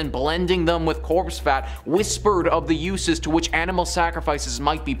candles and blending them with corpse fat, whispered of the uses to which animal sacrifices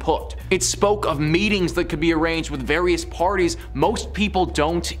might be put. It spoke of meetings that could be arranged with various parties most people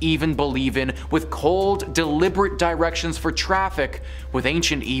don't even believe in, with cold, deliberate directions for traffic with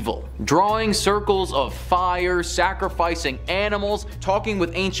ancient evil. Drawing circles of fire, sacrificing animals, talking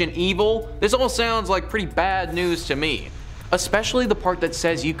with ancient evil, this all sounds like pretty bad news to me. Especially the part that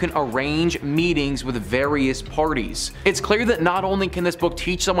says you can arrange meetings with various parties. It's clear that not only can this book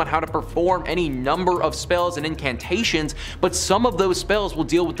teach someone how to perform any number of spells and incantations, but some of those spells will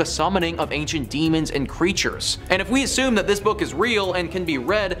deal with the summoning of ancient demons and creatures. And if we assume that this book is real and can be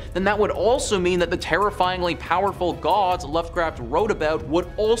read, then that would also mean that the terrifyingly powerful gods Lovecraft wrote about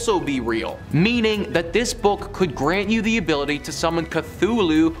would also be real. Meaning that this book could grant you the ability to summon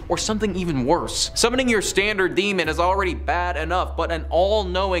Cthulhu or something even worse. Summoning your standard demon is already bad enough, but an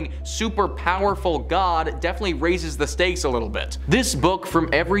all-knowing, super powerful god definitely raises the stakes a little bit. This book, from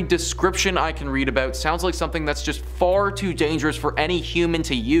every description I can read about, sounds like something that's just far too dangerous for any human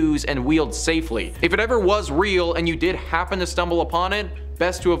to use and wield safely. If it ever was real and you did happen to stumble upon it,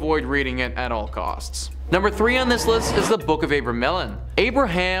 best to avoid reading it at all costs. Number 3 on this list is the Book of Abramelin.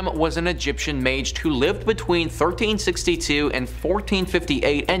 Abraham was an Egyptian mage who lived between 1362 and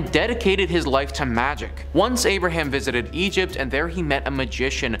 1458 and dedicated his life to magic. Once Abraham visited Egypt, and there he met a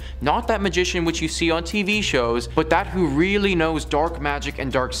magician, not that magician which you see on TV shows, but that who really knows dark magic and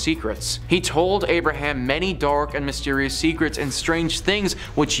dark secrets. He told Abraham many dark and mysterious secrets and strange things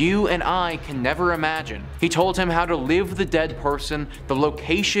which you and I can never imagine. He told him how to live the dead person, the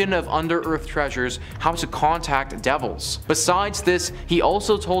location of under-earth treasures, how to contact devils. Besides this, he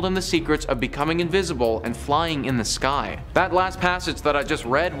also told him the secrets of becoming invisible and flying in the sky. That last passage that I just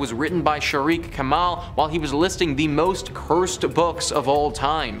read was written by Sharik Kamal while he was listing the most cursed books of all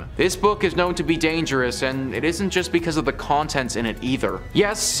time. This book is known to be dangerous, and it isn't just because of the contents in it either.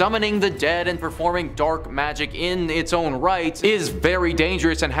 Yes, summoning the dead and performing dark magic in its own right is very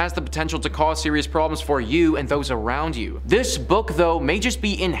dangerous and has the potential to cause serious problems for you and those around you. This book, though, may just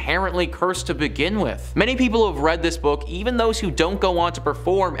be inherently cursed to begin with. Many people who have read this book, even those who don't go on to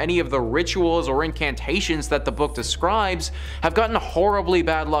perform any of the rituals or incantations that the book describes, have gotten horribly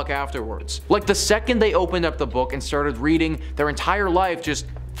bad luck afterwards. Like the second they opened up the book and started reading, their entire life just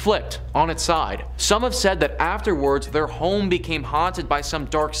flipped on its side. Some have said that afterwards their home became haunted by some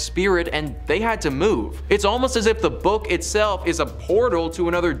dark spirit and they had to move. It's almost as if the book itself is a portal to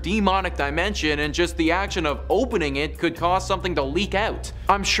another demonic dimension, and just the action of opening it could cause something to leak out.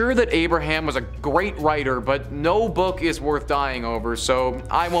 I'm sure that Abraham was a great writer, but no book is worth dying over, so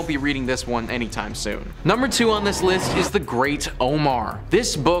I won't be reading this one anytime soon. Number 2 on this list is The Great Omar.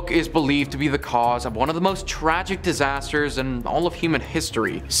 This book is believed to be the cause of one of the most tragic disasters in all of human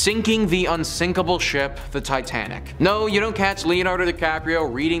history, sinking the unsinkable ship, the Titanic. No, you don't catch Leonardo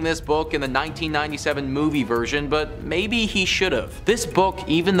DiCaprio reading this book in the 1997 movie version, but maybe he should have. This book,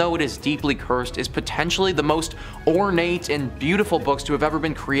 even though it is deeply cursed, is potentially the most ornate and beautiful books to have ever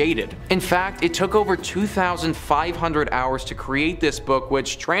been created. In fact, it took over 2,500 hours to create this book,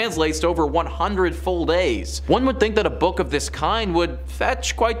 which translates to over 100 full days. One would think that a book of this kind would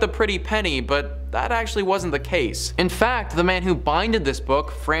fetch quite the pretty penny, but that actually wasn't the case. In fact, the man who binded this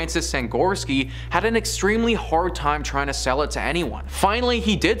book, Francis Sangorsky, had an extremely hard time trying to sell it to anyone. Finally,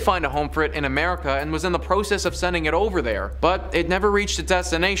 he did find a home for it in America and was in the process of sending it over there, but it never reached its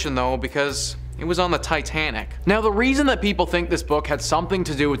destination though, because it was on the Titanic. Now, the reason that people think this book had something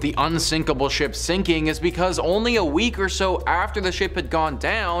to do with the unsinkable ship sinking is because only a week or so after the ship had gone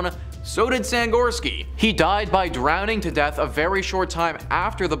down, so did Sangorsky. He died by drowning to death a very short time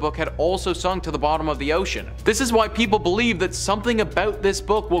after the book had also sunk to the bottom of the ocean. This is why people believe that something about this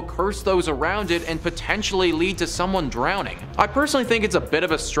book will curse those around it and potentially lead to someone drowning. I personally think it's a bit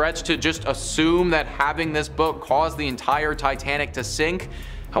of a stretch to just assume that having this book caused the entire Titanic to sink.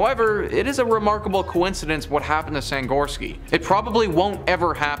 However, it is a remarkable coincidence what happened to Sangorsky. It probably won't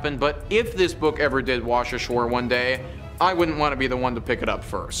ever happen, but if this book ever did wash ashore one day, I wouldn't want to be the one to pick it up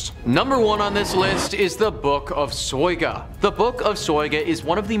first. Number 1 on this list is the Book of Soiga. The Book of Soiga is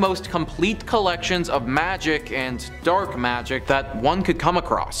one of the most complete collections of magic and dark magic that one could come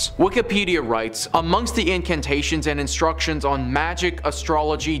across. Wikipedia writes, amongst the incantations and instructions on magic,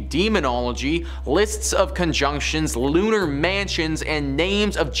 astrology, demonology, lists of conjunctions, lunar mansions, and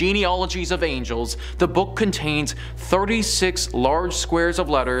names of genealogies of angels, the book contains 36 large squares of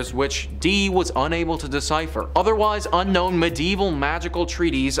letters which Dee was unable to decipher. Otherwise unknown medieval magical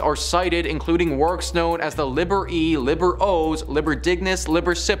treatises are cited, including works known as the Liber E, Liber Os, Liber Dignus,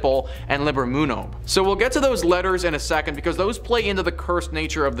 Liber Sipil, and Liber Munob. So we'll get to those letters in a second because those play into the cursed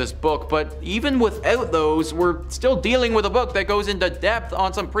nature of this book, but even without those, we're still dealing with a book that goes into depth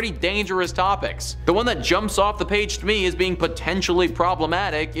on some pretty dangerous topics. The one that jumps off the page to me as being potentially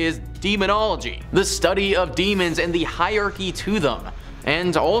problematic is demonology, the study of demons and the hierarchy to them,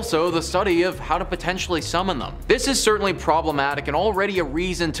 and also the study of how to potentially summon them. This is certainly problematic and already a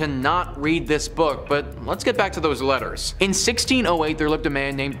reason to not read this book, but let's get back to those letters. In 1608 there lived a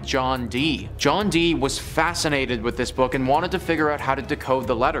man named John Dee. John Dee was fascinated with this book and wanted to figure out how to decode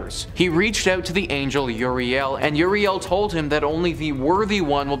the letters. He reached out to the angel Uriel, and Uriel told him that only the worthy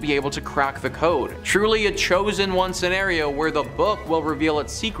one will be able to crack the code. Truly a chosen one scenario where the book will reveal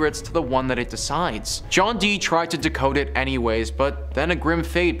its secrets to the one that it decides. John Dee tried to decode it anyways, but then a grim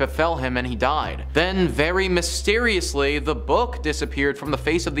fate befell him and he died. Then, very mysteriously, the book disappeared from the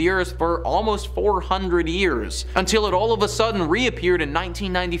face of the earth for almost 400 years, until it all of a sudden reappeared in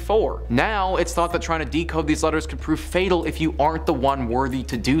 1994. Now, it's thought that trying to decode these letters could prove fatal if you aren't the one worthy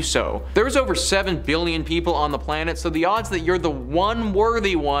to do so. There's over 7 billion people on the planet, so the odds that you're the one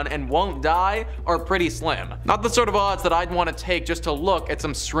worthy one and won't die are pretty slim. Not the sort of odds that I'd want to take just to look at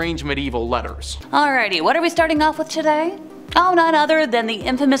some strange medieval letters. Alrighty, what are we starting off with today? Oh, none other than the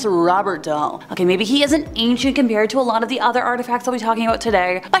infamous Robert doll. Okay, maybe he isn't ancient compared to a lot of the other artifacts I'll be talking about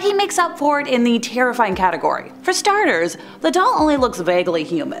today, but he makes up for it in the terrifying category. For starters, the doll only looks vaguely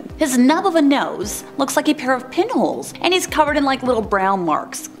human. His nub of a nose looks like a pair of pinholes, and he's covered in like little brown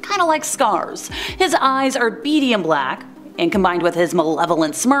marks, kinda like scars. His eyes are beady and black, and combined with his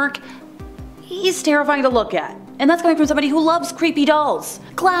malevolent smirk, he's terrifying to look at. And that's coming from somebody who loves creepy dolls.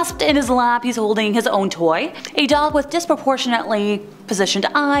 Clasped in his lap, he's holding his own toy, a doll with disproportionately positioned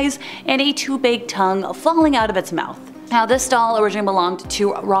eyes and a too big tongue falling out of its mouth. Now, this doll originally belonged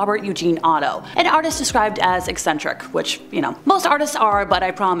to Robert Eugene Otto, an artist described as eccentric, which, you know, most artists are, but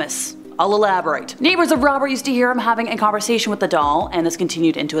I promise I'll elaborate. Neighbors of Robert used to hear him having a conversation with the doll, and this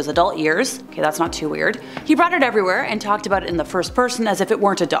continued into his adult years. Okay, that's not too weird. He brought it everywhere and talked about it in the first person as if it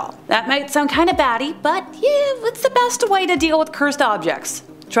weren't a doll. That might sound kinda batty, but yeah, it's the best way to deal with cursed objects.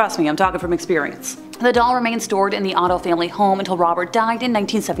 Trust me, I'm talking from experience. The doll remained stored in the Otto family home until Robert died in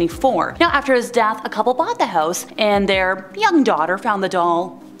 1974. Now, after his death, a couple bought the house, and their young daughter found the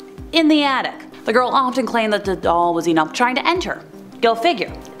doll in the attic. The girl often claimed that the doll was trying to enter. Go figure.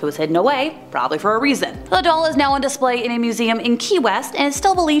 If it was hidden away, probably for a reason. The doll is now on display in a museum in Key West and is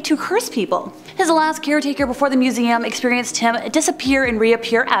still believed to curse people. His last caretaker before the museum experienced him disappear and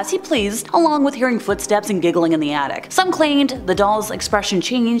reappear as he pleased, along with hearing footsteps and giggling in the attic. Some claimed the doll's expression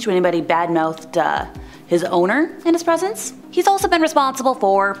changed when anybody badmouthed his owner in his presence. He's also been responsible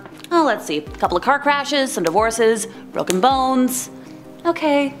for, let's see, a couple of car crashes, some divorces, broken bones.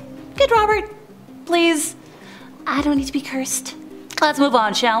 Okay, good Robert, please, I don't need to be cursed. Let's move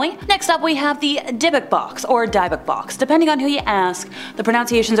on, shall we? Next up we have the Dybbuk box, or Dybbuk box. Depending on who you ask, the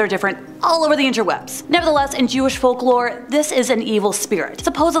pronunciations are different all over the interwebs. Nevertheless, in Jewish folklore, this is an evil spirit.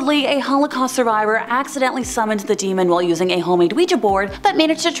 Supposedly, a Holocaust survivor accidentally summoned the demon while using a homemade Ouija board, but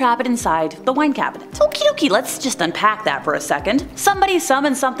managed to trap it inside the wine cabinet. Okie dokie, let's just unpack that for a second. Somebody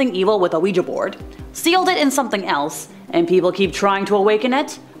summoned something evil with a Ouija board, sealed it in something else, and people keep trying to awaken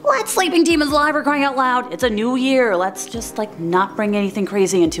it? Let sleeping demons lie, for crying out loud. It's a new year. Let's just not bring anything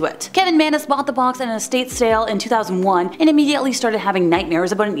crazy into it. Kevin Mannis bought the box at an estate sale in 2001 and immediately started having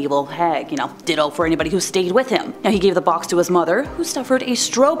nightmares about an evil hag. Ditto for anybody who stayed with him. Now, he gave the box to his mother, who suffered a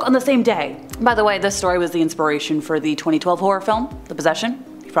stroke on the same day. By the way, this story was the inspiration for the 2012 horror film, The Possession.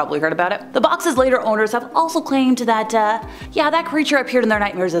 You've probably heard about it. The box's later owners have also claimed that, that creature appeared in their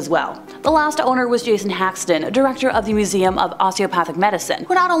nightmares as well. The last owner was Jason Haxton, director of the Museum of Osteopathic Medicine,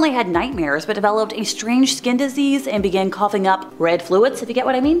 who not only had nightmares but developed a strange skin disease and began coughing up red fluids, if you get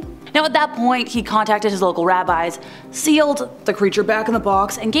what I mean. Now, at that point, he contacted his local rabbis, sealed the creature back in the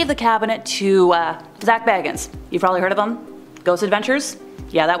box, and gave the cabinet to Zach Baggins. You've probably heard of him? Ghost Adventures?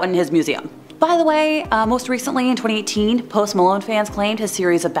 Yeah, that went in his museum. By the way, most recently in 2018, Post Malone fans claimed his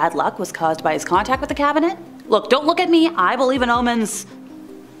series of bad luck was caused by his contact with the cabinet. Look, don't look at me, I believe in omens.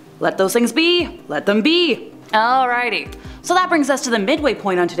 Let those things be, let them be. Alrighty, so that brings us to the midway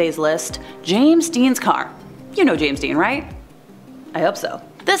point on today's list, James Dean's car. You know James Dean, right? I hope so.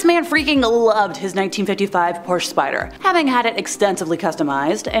 This man freaking loved his 1955 Porsche Spyder, having had it extensively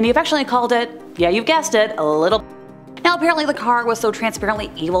customized, and he affectionately called it, yeah you've guessed it, a little. Now apparently the car was so transparently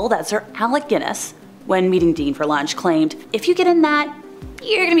evil that Sir Alec Guinness, when meeting Dean for lunch, claimed, if you get in that,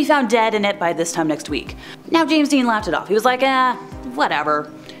 you're gonna be found dead in it by this time next week. Now James Dean laughed it off. He was like, whatever.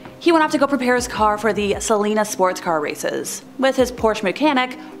 He went off to go prepare his car for the Salina sports car races, with his Porsche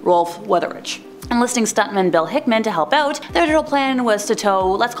mechanic, Rolf Weatheridge. Enlisting stuntman Bill Hickman to help out, their original plan was to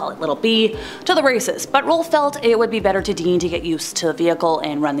tow, let's call it Little B, to the races, but Rolf felt it would be better to Dean to get used to the vehicle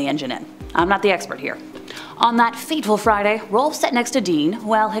and run the engine in. I'm not the expert here. On that fateful Friday, Rolf sat next to Dean,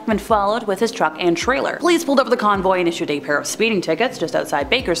 while Hickman followed with his truck and trailer. Police pulled over the convoy and issued a pair of speeding tickets just outside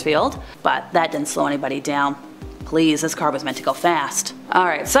Bakersfield, but that didn't slow anybody down. Please, this car was meant to go fast.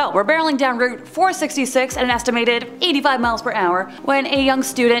 Alright, so we're barreling down Route 466 at an estimated 85 miles per hour when a young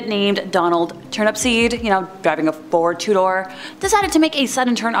student named Donald Turnipseed, driving a Ford two-door, decided to make a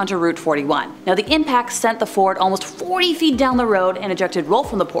sudden turn onto Route 41. Now the impact sent the Ford almost 40 feet down the road and ejected Rolf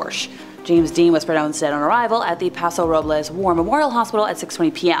from the Porsche. James Dean was pronounced dead on arrival at the Paso Robles War Memorial Hospital at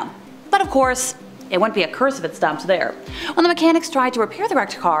 6:20 p.m. But of course, it wouldn't be a curse if it stopped there. When the mechanics tried to repair the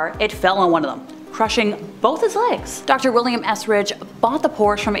wrecked car, it fell on one of them, crushing both his legs. Dr. William S. Ridge bought the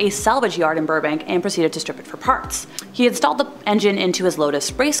Porsche from a salvage yard in Burbank and proceeded to strip it for parts. He installed the engine into his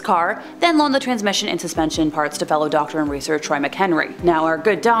Lotus race car, then loaned the transmission and suspension parts to fellow doctor and racer Troy McHenry. Now our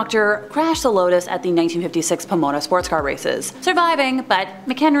good doctor crashed the Lotus at the 1956 Pomona sports car races, surviving, but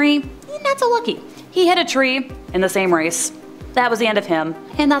McHenry, not so lucky. He hit a tree in the same race. That was the end of him,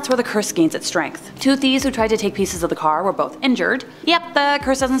 and that's where the curse gains its strength. Two thieves who tried to take pieces of the car were both injured. Yep, the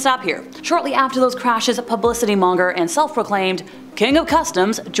curse doesn't stop here. Shortly after those crashes, publicity monger and self-proclaimed King of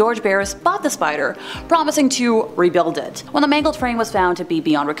Customs, George Barris, bought the Spyder, promising to rebuild it. When the mangled frame was found to be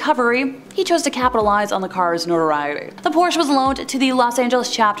beyond recovery, he chose to capitalize on the car's notoriety. The Porsche was loaned to the Los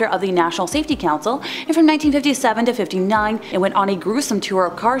Angeles chapter of the National Safety Council, and from 1957 to 59, it went on a gruesome tour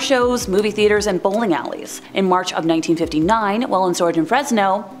of car shows, movie theaters, and bowling alleys. In March of 1959, while in storage in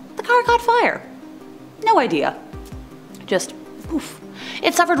Fresno, the car caught fire. No idea. Just poof.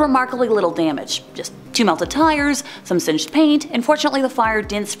 It suffered remarkably little damage, just 2 melted tires, some singed paint, and fortunately the fire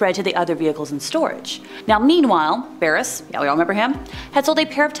didn't spread to the other vehicles in storage. Now meanwhile, Barris, yeah we all remember him, had sold a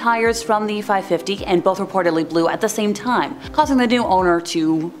pair of tires from the 550 and both reportedly blew at the same time, causing the new owner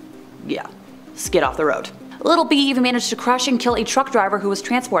to, skid off the road. Little B even managed to crush and kill a truck driver who was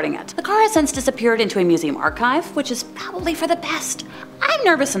transporting it. The car has since disappeared into a museum archive, which is probably for the best. I'm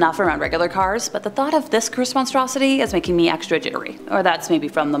nervous enough around regular cars, but the thought of this cursed monstrosity is making me extra jittery. Or that's maybe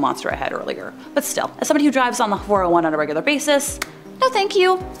from the monster I had earlier. But still, as somebody who drives on the 401 on a regular basis, no thank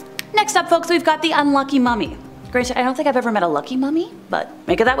you. Next up folks, we've got the unlucky mummy. Granted, I don't think I've ever met a lucky mummy, but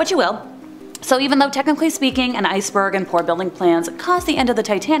make of that what you will. So even though technically speaking an iceberg and poor building plans caused the end of the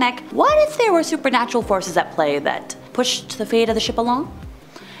Titanic, what if there were supernatural forces at play that pushed the fate of the ship along?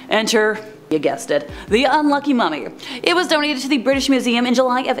 Enter, you guessed it, the unlucky mummy. It was donated to the British Museum in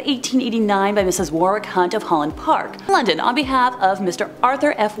July of 1889 by Mrs. Warwick Hunt of Holland Park, London, on behalf of Mr.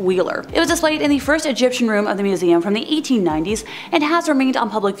 Arthur F. Wheeler. It was displayed in the first Egyptian room of the museum from the 1890s and has remained on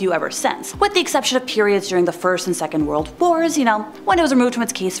public view ever since, with the exception of periods during the First and Second World Wars, when it was removed from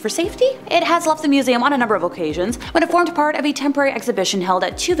its case for safety. It has left the museum on a number of occasions, when it formed part of a temporary exhibition held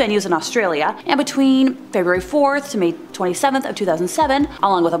at 2 venues in Australia, and between February 4th to May 27th of 2007,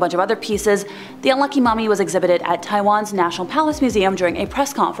 along with a bunch of other pieces, the unlucky mummy was exhibited at Taiwan's National Palace Museum during a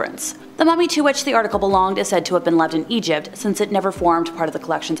press conference. The mummy to which the article belonged is said to have been left in Egypt since it never formed part of the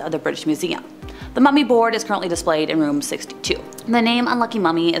collections of the British Museum. The mummy board is currently displayed in room 62. The name unlucky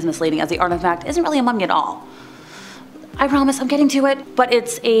mummy is misleading as the artifact isn't really a mummy at all. I promise I'm getting to it, but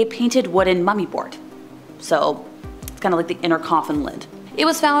it's a painted wooden mummy board. So it's kind of like the inner coffin lid. It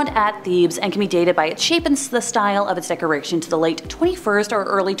was found at Thebes and can be dated by its shape and the style of its decoration to the late 21st or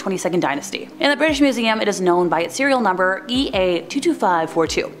early 22nd dynasty. In the British Museum, it is known by its serial number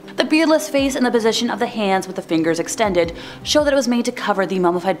EA22542. The beardless face and the position of the hands with the fingers extended show that it was made to cover the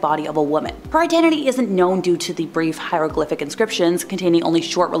mummified body of a woman. Her identity isn't known due to the brief hieroglyphic inscriptions containing only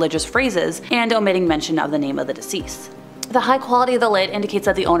short religious phrases and omitting mention of the name of the deceased. The high quality of the lid indicates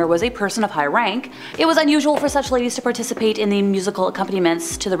that the owner was a person of high rank. It was unusual for such ladies to participate in the musical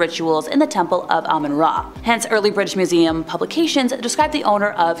accompaniments to the rituals in the temple of Amun-Ra. Hence, early British Museum publications described the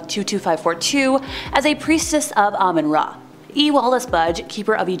owner of 22542 as a priestess of Amun-Ra. E. Wallace Budge,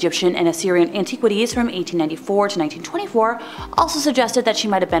 keeper of Egyptian and Assyrian antiquities from 1894 to 1924, also suggested that she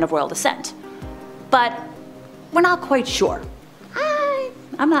might have been of royal descent. But we're not quite sure.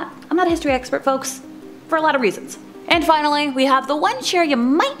 I'm not a history expert, folks. for a lot of reasons. And finally, we have the one chair you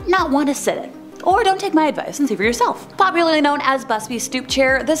might not want to sit in. Or don't take my advice and see for yourself. Popularly known as Busby's stoop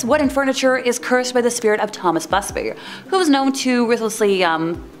chair, this wooden furniture is cursed by the spirit of Thomas Busby, who was known to ruthlessly,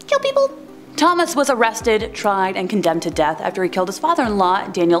 kill people. Thomas was arrested, tried, and condemned to death after he killed his father-in-law,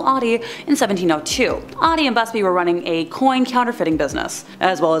 Daniel Audie, in 1702. Audie and Busby were running a coin counterfeiting business,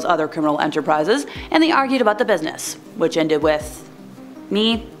 as well as other criminal enterprises, and they argued about the business, which ended with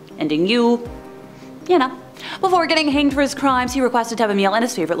me ending you know. Before getting hanged for his crimes, he requested to have a meal in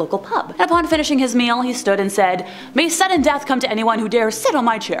his favorite local pub. And upon finishing his meal, he stood and said, "May sudden death come to anyone who dares sit on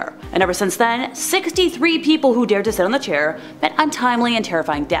my chair." And ever since then, 63 people who dared to sit on the chair met untimely and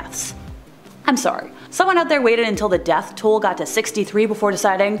terrifying deaths. I'm sorry, someone out there waited until the death toll got to 63 before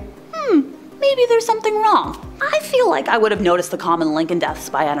deciding, maybe there's something wrong. I feel like I would have noticed the common Lincoln deaths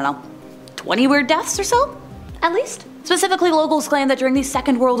by, I don't know, 20 weird deaths or so? At least. Specifically, locals claim that during the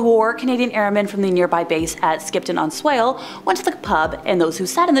Second World War, Canadian airmen from the nearby base at Skipton-on-Swale went to the pub, and those who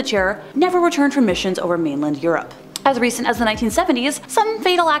sat in the chair never returned from missions over mainland Europe. As recent as the 1970s, some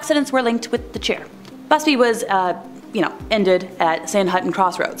fatal accidents were linked with the chair. Busby was, ended at St. Hutton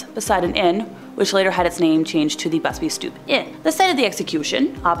Crossroads, beside an inn, which later had its name changed to the Busby Stoop Inn. The site of the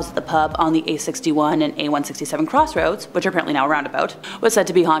execution, opposite the pub on the A61 and A167 crossroads, which are apparently now a roundabout, was said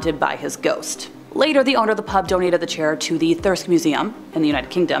to be haunted by his ghost. Later, the owner of the pub donated the chair to the Thirsk Museum in the United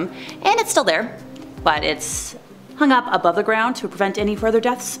Kingdom, and it's still there, but it's hung up above the ground to prevent any further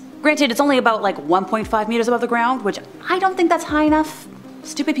deaths. Granted, it's only about like 1.5 meters above the ground, which I don't think that's high enough.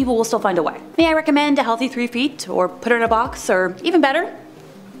 Stupid people will still find a way. May I recommend a healthy 3 feet, or put it in a box, or even better,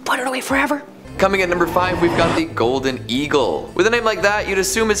 put it away forever? Coming at number 5, we've got the Golden Eagle. With a name like that, you'd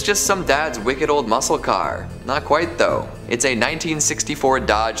assume it's just some dad's wicked old muscle car. Not quite though. It's a 1964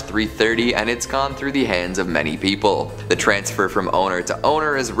 Dodge 330 and it's gone through the hands of many people. The transfer from owner to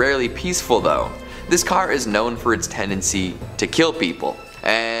owner is rarely peaceful though. This car is known for its tendency to kill people.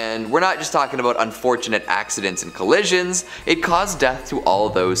 And we're not just talking about unfortunate accidents and collisions, it caused death to all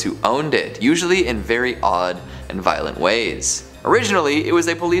those who owned it, usually in very odd and violent ways. Originally, it was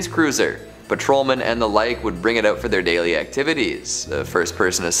a police cruiser. Patrolmen and the like would bring it out for their daily activities. The first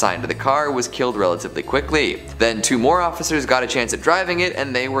person assigned to the car was killed relatively quickly. Then 2 more officers got a chance at driving it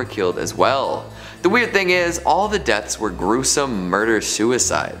and they were killed as well. The weird thing is, all the deaths were gruesome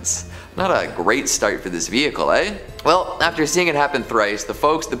murder-suicides. Not a great start for this vehicle, eh? Well, after seeing it happen thrice, the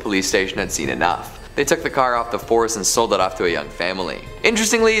folks at the police station had seen enough. They took the car off the force and sold it off to a young family.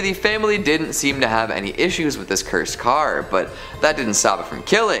 Interestingly, the family didn't seem to have any issues with this cursed car, but that didn't stop it from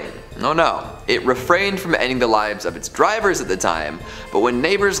killing. Oh no, it refrained from ending the lives of its drivers at the time, but when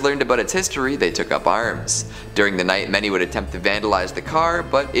neighbors learned about its history, they took up arms. During the night, many would attempt to vandalize the car,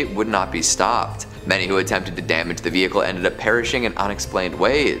 but it would not be stopped. Many who attempted to damage the vehicle ended up perishing in unexplained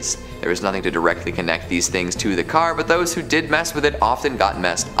ways. There was nothing to directly connect these things to the car, but those who did mess with it often got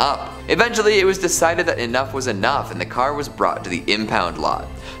messed up. Eventually, it was decided that enough was enough and the car was brought to the impound lot.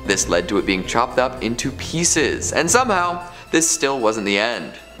 This led to it being chopped up into pieces, and somehow, this still wasn't the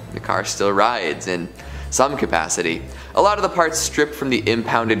end. The car still rides in some capacity. A lot of the parts stripped from the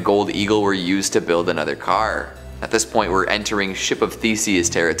impounded Gold Eagle were used to build another car. At this point, we're entering Ship of Theseus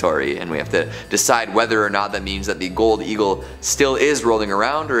territory, and we have to decide whether or not that means that the Gold Eagle still is rolling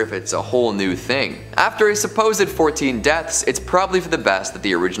around or if it's a whole new thing. After a supposed 14 deaths, it's probably for the best that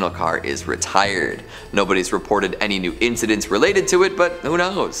the original car is retired. Nobody's reported any new incidents related to it, but who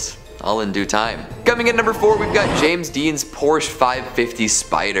knows? All in due time. Coming in number 4, we've got James Dean's Porsche 550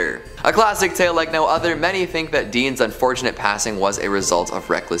 Spider. A classic tale like no other, many think that Dean's unfortunate passing was a result of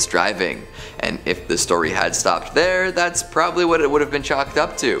reckless driving. And if the story had stopped there, that's probably what it would have been chalked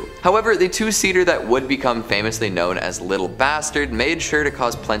up to. However, the 2-seater that would become famously known as Little Bastard made sure to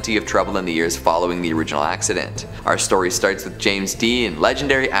cause plenty of trouble in the years following the original accident. Our story starts with James Dean,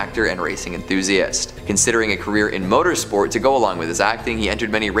 legendary actor and racing enthusiast. Considering a career in motorsport to go along with his acting, he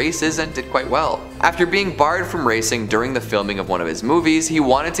entered many races and did quite well. After being barred from racing during the filming of one of his movies, he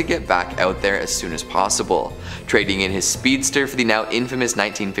wanted to get back out there as soon as possible. Trading in his Speedster for the now infamous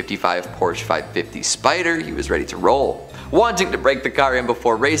 1955 Porsche 550 Spider, he was ready to roll. Wanting to break the car in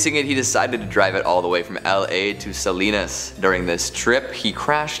before racing it, he decided to drive it all the way from LA to Salinas. During this trip, he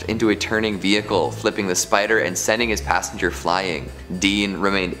crashed into a turning vehicle, flipping the Spider and sending his passenger flying. Dean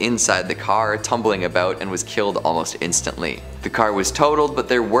remained inside the car, tumbling about, and was killed almost instantly. The car was totaled, but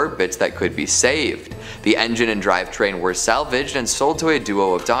there were bits that could be saved. The engine and drivetrain were salvaged and sold to a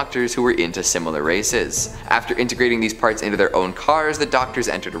duo of doctors who were into similar races. After integrating these parts into their own cars, the doctors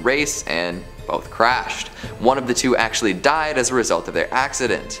entered a race and both crashed. One of the two actually died as a result of their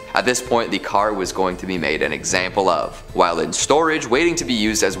accident. At this point, the car was going to be made an example of. While in storage, waiting to be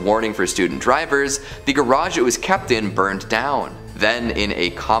used as warning for student drivers, the garage it was kept in burned down. Then, in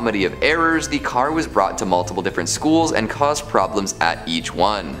a comedy of errors, the car was brought to multiple different schools and caused problems at each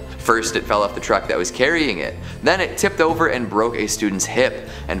one. First, it fell off the truck that was carrying it. Then it tipped over and broke a student's hip.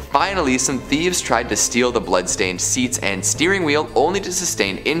 And finally, some thieves tried to steal the blood-stained seats and steering wheel only to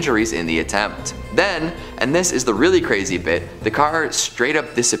sustain injuries in the attempt. Then, and this is the really crazy bit, the car straight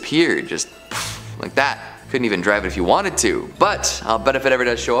up disappeared, just like that. Couldn't even drive it if you wanted to. But I'll bet if it ever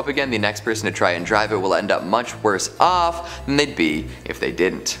does show up again, the next person to try and drive it will end up much worse off than they'd be if they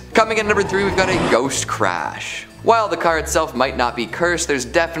didn't. Coming in at number 3, we've got a ghost crash. While the car itself might not be cursed, there's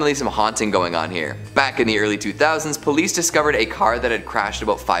definitely some haunting going on here. Back in the early 2000s, police discovered a car that had crashed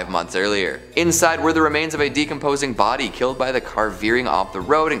about 5 months earlier. Inside were the remains of a decomposing body killed by the car veering off the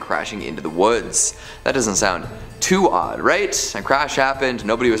road and crashing into the woods. That doesn't sound too odd, right? A crash happened,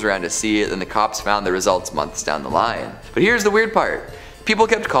 nobody was around to see it, and the cops found the results months down the line. But here's the weird part. People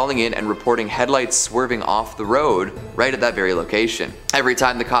kept calling in and reporting headlights swerving off the road right at that very location. Every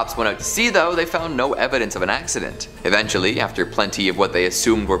time the cops went out to see though, they found no evidence of an accident. Eventually, after plenty of what they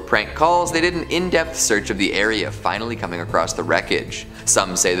assumed were prank calls, they did an in-depth search of the area, finally coming across the wreckage.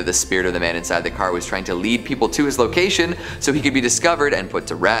 Some say that the spirit of the man inside the car was trying to lead people to his location so he could be discovered and put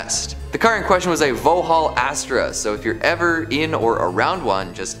to rest. The car in question was a Vauxhall Astra, so if you're ever in or around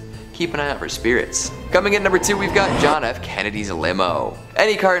one, just keep an eye out for spirits. Coming in number 2, we've got John F. Kennedy's limo.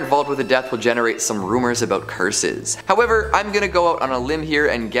 Any car involved with a death will generate some rumors about curses. However, I'm gonna go out on a limb here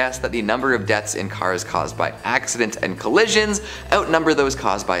and guess that the number of deaths in cars caused by accidents and collisions outnumber those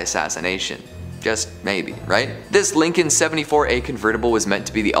caused by assassination. Just maybe, right? This Lincoln 74A convertible was meant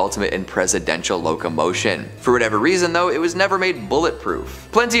to be the ultimate in presidential locomotion. For whatever reason though, it was never made bulletproof.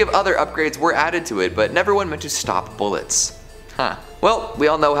 Plenty of other upgrades were added to it, but never one meant to stop bullets. Huh. Well, we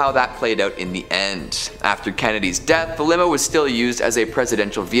all know how that played out in the end. After Kennedy's death, the limo was still used as a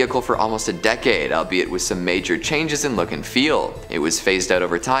presidential vehicle for almost a decade, albeit with some major changes in look and feel. It was phased out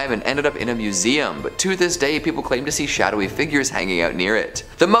over time and ended up in a museum, but to this day people claim to see shadowy figures hanging out near it.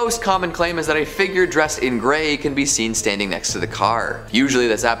 The most common claim is that a figure dressed in gray can be seen standing next to the car. Usually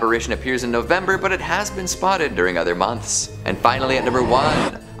this apparition appears in November, but it has been spotted during other months. And finally at number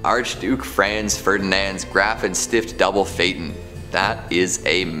 1, Archduke Franz Ferdinand's Grafenstift Double Phaeton. That is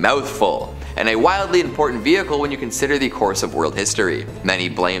a mouthful, and a wildly important vehicle when you consider the course of world history. Many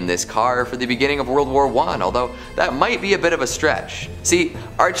blame this car for the beginning of World War I, although that might be a bit of a stretch. See,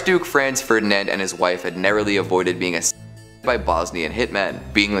 Archduke Franz Ferdinand and his wife had narrowly avoided being assassinated by Bosnian hitmen.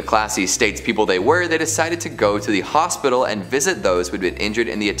 Being the classy statespeople they were, they decided to go to the hospital and visit those who had been injured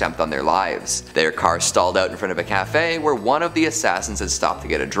in the attempt on their lives. Their car stalled out in front of a cafe where one of the assassins had stopped to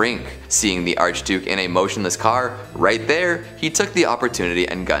get a drink. Seeing the Archduke in a motionless car, right there, he took the opportunity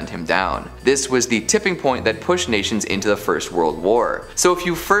and gunned him down. This was the tipping point that pushed nations into the First World War. So if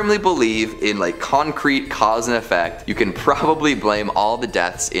you firmly believe in like concrete cause and effect, you can probably blame all the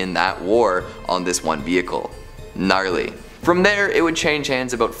deaths in that war on this one vehicle. Gnarly. From there, it would change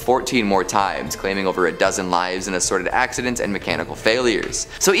hands about 14 more times, claiming over a dozen lives in assorted accidents and mechanical failures.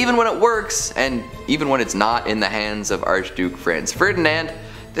 So even when it works, and even when it's not in the hands of Archduke Franz Ferdinand,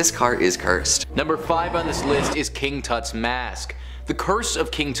 this car is cursed. Number 5 on this list is King Tut's mask. The Curse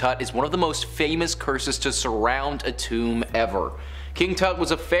of King Tut is one of the most famous curses to surround a tomb ever. King Tut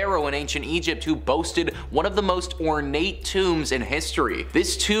was a pharaoh in ancient Egypt who boasted one of the most ornate tombs in history.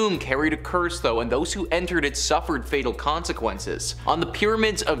 This tomb carried a curse though, and those who entered it suffered fatal consequences. On the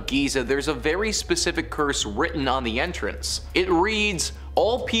pyramids of Giza, there's a very specific curse written on the entrance. It reads,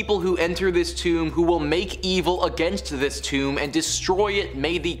 "All people who enter this tomb who will make evil against this tomb and destroy it,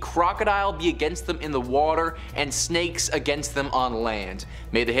 may the crocodile be against them in the water and snakes against them on land.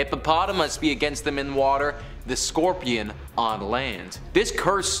 May the hippopotamus be against them in water, the scorpion on land." This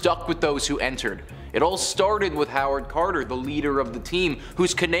curse stuck with those who entered. It all started with Howard Carter, the leader of the team,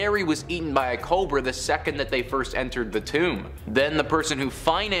 whose canary was eaten by a cobra the second that they first entered the tomb. Then the person who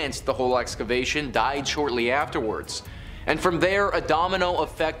financed the whole excavation died shortly afterwards. And from there, a domino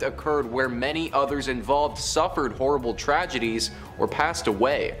effect occurred where many others involved suffered horrible tragedies or passed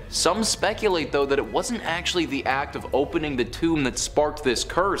away. Some speculate though that it wasn't actually the act of opening the tomb that sparked this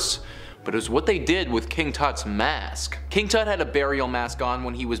curse, but it was what they did with King Tut's mask. King Tut had a burial mask on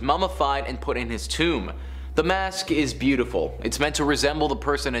when he was mummified and put in his tomb. The mask is beautiful. It's meant to resemble the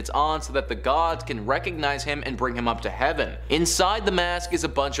person it's on so that the gods can recognize him and bring him up to heaven. Inside the mask is a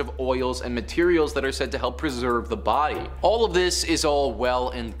bunch of oils and materials that are said to help preserve the body. All of this is all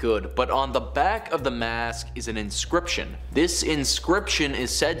well and good, but on the back of the mask is an inscription. This inscription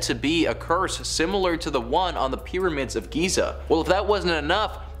is said to be a curse similar to the one on the pyramids of Giza. Well, if that wasn't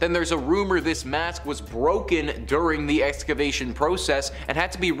enough, then there's a rumor this mask was broken during the excavation process and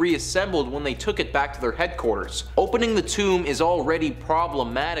had to be reassembled when they took it back to their headquarters. Opening the tomb is already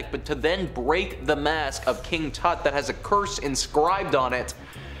problematic, but to then break the mask of King Tut that has a curse inscribed on it,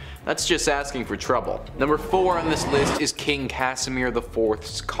 that's just asking for trouble. Number 4 on this list is King Casimir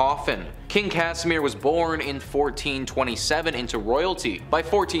IV's coffin. King Casimir was born in 1427 into royalty. By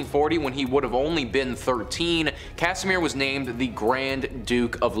 1440, when he would have only been 13, Casimir was named the Grand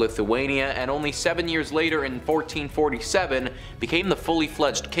Duke of Lithuania, and only 7 years later in 1447 became the fully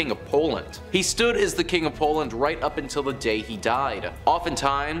fledged King of Poland. He stood as the King of Poland right up until the day he died.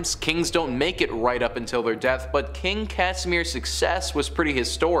 Oftentimes, kings don't make it right up until their death, but King Casimir's success was pretty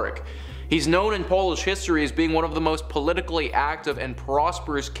historic. He's known in Polish history as being one of the most politically active and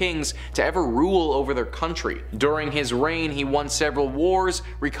prosperous kings to ever rule over their country. During his reign, he won several wars,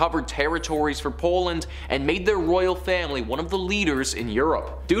 recovered territories for Poland, and made their royal family one of the leaders in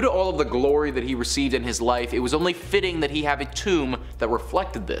Europe. Due to all of the glory that he received in his life, it was only fitting that he have a tomb that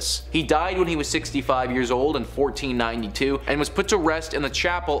reflected this. He died when he was 65 years old in 1492 and was put to rest in the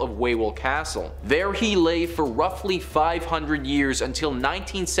chapel of Wawel Castle. There he lay for roughly 500 years until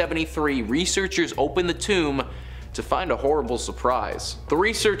 1973. Researchers opened the tomb to find a horrible surprise. The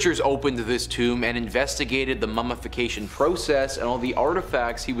researchers opened this tomb and investigated the mummification process and all the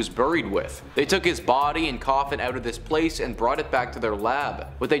artifacts he was buried with. They took his body and coffin out of this place and brought it back to their lab.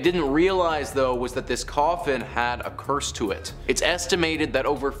 What they didn't realize though was that this coffin had a curse to it. It's estimated that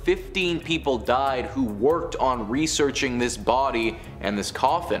over 15 people died who worked on researching this body and this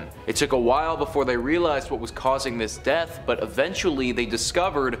coffin. It took a while before they realized what was causing this death, but eventually they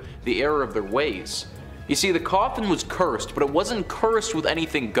discovered the error of their ways. You see, the coffin was cursed, but it wasn't cursed with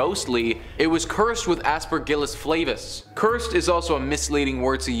anything ghostly, it was cursed with Aspergillus flavus. Cursed is also a misleading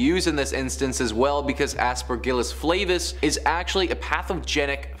word to use in this instance as well, because Aspergillus flavus is actually a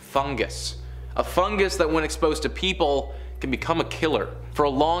pathogenic fungus. A fungus that when exposed to people can become a killer. For a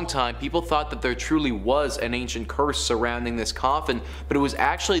long time, people thought that there truly was an ancient curse surrounding this coffin, but it was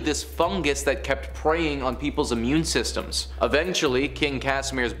actually this fungus that kept preying on people's immune systems. Eventually, King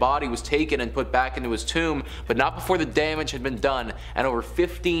Casimir's body was taken and put back into his tomb, but not before the damage had been done and over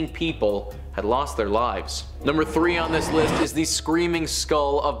 15 people had lost their lives. Number 3 on this list is the Screaming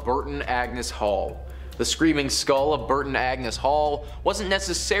Skull of Burton Agnes Hall. The Screaming Skull of Burton Agnes Hall wasn't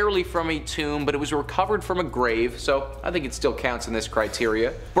necessarily from a tomb, but it was recovered from a grave, so I think it still counts in this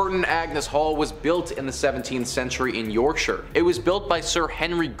criteria. Burton Agnes Hall was built in the 17th century in Yorkshire. It was built by Sir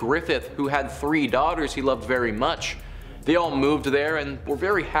Henry Griffith, who had 3 daughters he loved very much. They all moved there and were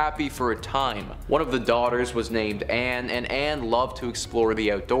very happy for a time. One of the daughters was named Anne, and Anne loved to explore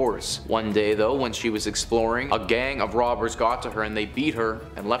the outdoors. One day though, when she was exploring, a gang of robbers got to her and they beat her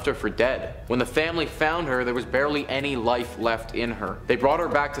and left her for dead. When the family found her, there was barely any life left in her. They brought her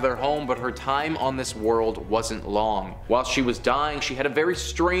back to their home, but her time on this world wasn't long. While she was dying, she had a very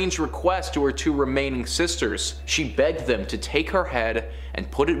strange request to her 2 remaining sisters. She begged them to take her head and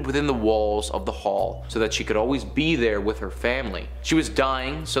put it within the walls of the hall so that she could always be there with her family. She was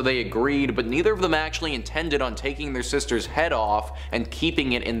dying, so they agreed, but neither of them actually intended on taking their sister's head off and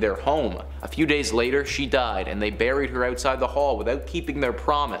keeping it in their home. A few days later, she died, and they buried her outside the hall without keeping their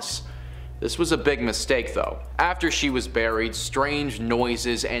promise. This was a big mistake though. After she was buried, strange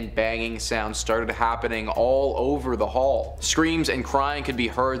noises and banging sounds started happening all over the hall. Screams and crying could be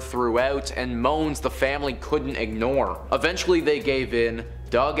heard throughout, and moans the family couldn't ignore. Eventually they gave in,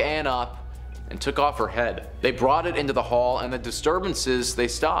 dug Anne up, and took off her head. They brought it into the hall and the disturbances, they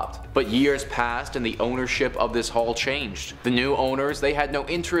stopped. But years passed and the ownership of this hall changed. The new owners, they had no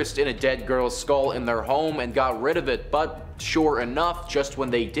interest in a dead girl's skull in their home and got rid of it, but sure enough, just when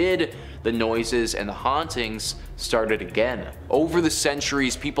they did, the noises and the hauntings started again. Over the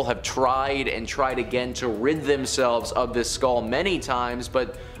centuries, people have tried and tried again to rid themselves of this skull many times,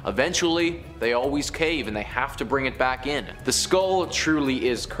 but eventually they always cave and they have to bring it back in. The skull truly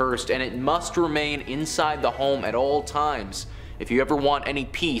is cursed, and it must remain inside the home at all times if you ever want any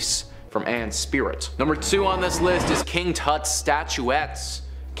peace from Anne's spirit. Number 2 on this list is King Tut's statuettes.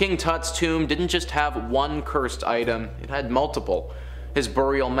 King Tut's tomb didn't just have one cursed item, it had multiple. His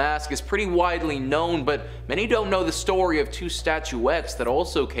burial mask is pretty widely known, but many don't know the story of 2 statuettes that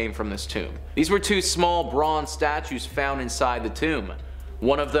also came from this tomb. These were 2 small bronze statues found inside the tomb.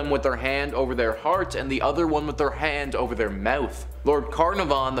 one of them with their hand over their heart and the other one with their hand over their mouth. Lord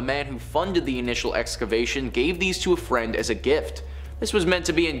Carnarvon, the man who funded the initial excavation, gave these to a friend as a gift. This was meant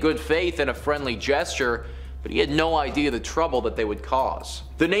to be in good faith and a friendly gesture, but he had no idea the trouble that they would cause.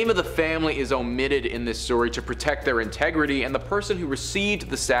 The name of the family is omitted in this story to protect their integrity, and the person who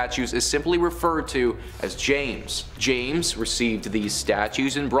received the statues is simply referred to as James. James received these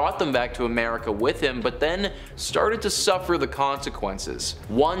statues and brought them back to America with him, but then started to suffer the consequences.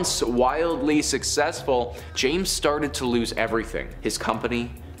 Once wildly successful, James started to lose everything: his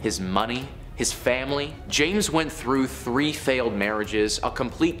company, his money, his family. James went through 3 failed marriages, a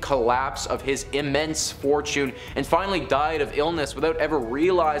complete collapse of his immense fortune, and finally died of illness without ever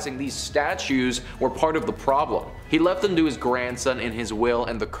realizing these statues were part of the problem. He left them to his grandson in his will,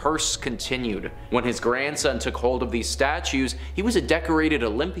 and the curse continued. When his grandson took hold of these statues, he was a decorated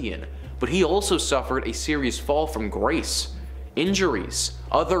Olympian, but he also suffered a serious fall from grace. Injuries,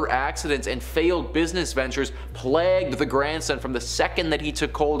 other accidents, and failed business ventures plagued the grandson from the second that he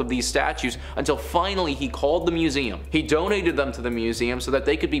took hold of these statues until finally he called the museum. He donated them to the museum so that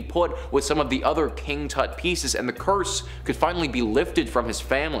they could be put with some of the other King Tut pieces and the curse could finally be lifted from his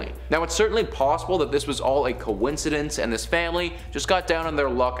family. Now, it's certainly possible that this was all a coincidence and this family just got down on their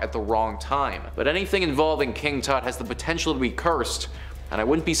luck at the wrong time, but anything involving King Tut has the potential to be cursed, and I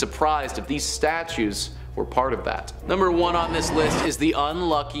wouldn't be surprised if these statues were part of that. Number 1 on this list is the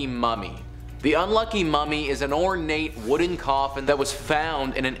Unlucky Mummy. The Unlucky Mummy is an ornate wooden coffin that was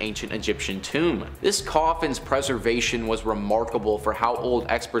found in an ancient Egyptian tomb. This coffin's preservation was remarkable for how old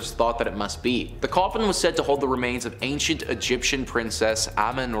experts thought that it must be. The coffin was said to hold the remains of ancient Egyptian princess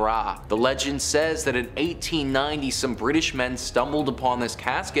Amun-Ra. The legend says that in 1890 some British men stumbled upon this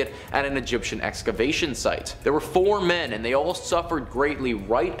casket at an Egyptian excavation site. There were 4 men and they all suffered greatly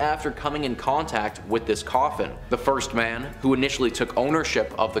right after coming in contact with this coffin. The first man, who initially took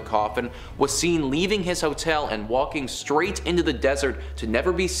ownership of the coffin, was seen leaving his hotel and walking straight into the desert to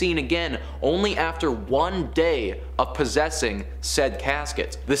never be seen again, only after 1 day of possessing said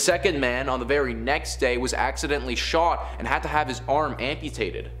casket. The second man on the very next day was accidentally shot and had to have his arm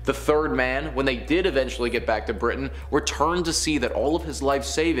amputated. The third man, when they did eventually get back to Britain, returned to see that all of his life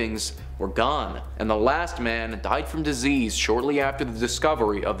savings were gone. And the last man died from disease shortly after the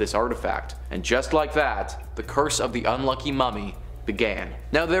discovery of this artifact. And just like that, the curse of the Unlucky Mummy began.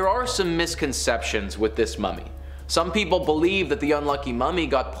 Now, there are some misconceptions with this mummy. Some people believe that the Unlucky Mummy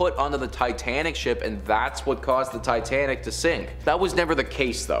got put onto the Titanic ship and that's what caused the Titanic to sink. That was never the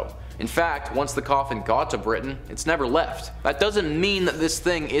case though. In fact, once the coffin got to Britain, it's never left. That doesn't mean that this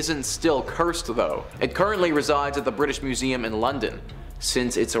thing isn't still cursed though. It currently resides at the British Museum in London.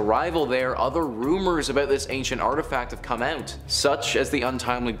 Since its arrival there, other rumors about this ancient artifact have come out, such as the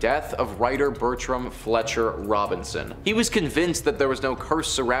untimely death of writer Bertram Fletcher Robinson. He was convinced that there was no curse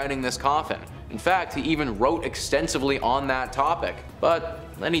surrounding this coffin. In fact, he even wrote extensively on that topic, but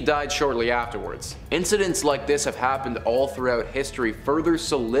then he died shortly afterwards. Incidents like this have happened all throughout history, further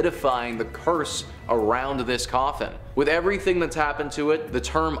solidifying the curse around this coffin. With everything that's happened to it, the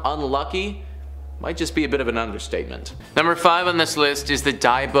term unlucky might just be a bit of an understatement. Number 5 on this list is the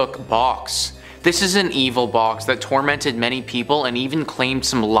Dybbuk box. This is an evil box that tormented many people and even claimed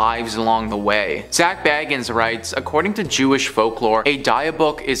some lives along the way. Zach Baggins writes, according to Jewish folklore, a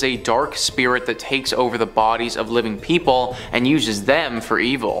Dybbuk is a dark spirit that takes over the bodies of living people and uses them for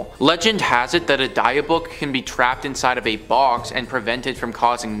evil. Legend has it that a Dybbuk can be trapped inside of a box and prevented from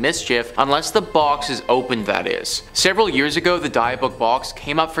causing mischief unless the box is opened, that is. Several years ago, the Dybbuk box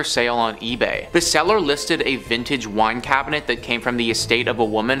came up for sale on eBay. The seller listed a vintage wine cabinet that came from the estate of a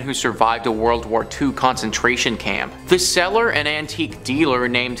woman who survived a World War II concentration camp. The seller, an antique dealer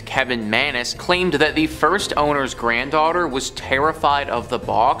named Kevin Manis, claimed that the first owner's granddaughter was terrified of the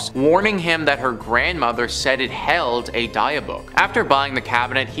box, warning him that her grandmother said it held a Dybbuk. After buying the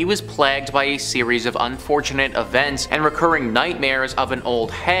cabinet, he was plagued by a series of unfortunate events and recurring nightmares of an old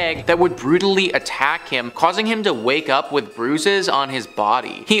hag that would brutally attack him, causing him to wake up with bruises on his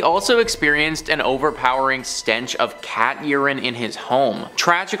body. He also experienced an overpowering stench of cat urine in his home.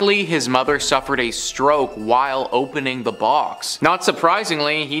 Tragically, his mother suffered a stroke while opening the box. Not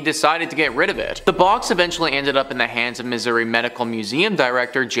surprisingly, he decided to get rid of it. The box eventually ended up in the hands of Missouri Medical Museum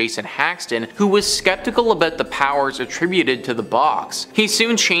director Jason Haxton, who was skeptical about the powers attributed to the box. He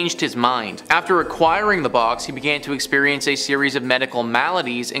soon changed his mind. After acquiring the box, he began to experience a series of medical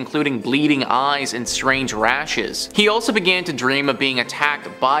maladies, including bleeding eyes and strange rashes. He also began to dream of being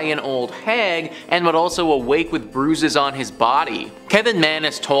attacked by an old hag and would also awake with bruises on his body. Kevin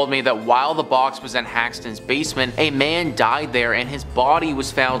Manis told me that while the box was in Haxton's basement, a man died there and his body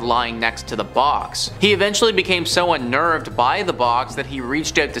was found lying next to the box. He eventually became so unnerved by the box that he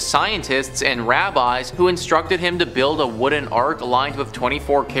reached out to scientists and rabbis who instructed him to build a wooden ark lined with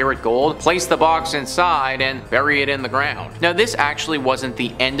 24 karat gold, place the box inside, and bury it in the ground. Now this actually wasn't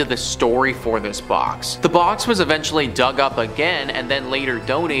the end of the story for this box. The box was eventually dug up again and then later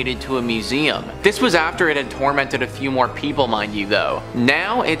donated to a museum. This was after it had tormented a few more people, mind you though.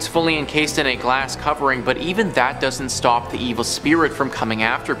 Now it's fully encased in a glass covering, but even that doesn't stop the evil spirit from coming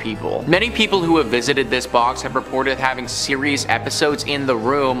after people. Many people who have visited this box have reported having serious episodes in the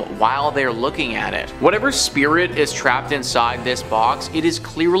room while they're looking at it. Whatever spirit is trapped inside this box, it is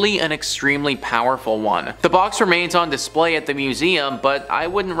clearly an extremely powerful one. The box remains on display at the museum, but I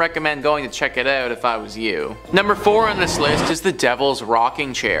wouldn't recommend going to check it out if I was you. Number 4 on this list is the Devil's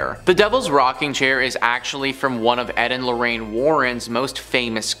Rocking Chair. The Devil's Rocking Chair is actually from one of Ed and Lorraine Warren's most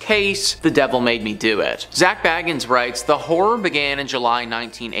famous case, The Devil Made Me Do It. Zach Baggins writes, the horror began in July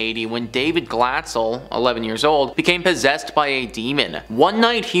 1980 when David Glatzel, 11 years old, became possessed by a demon. One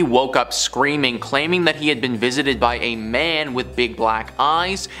night he woke up screaming, claiming that he had been visited by a man with big black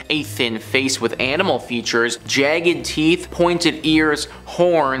eyes, a thin face with animal features, jagged teeth, pointed ears,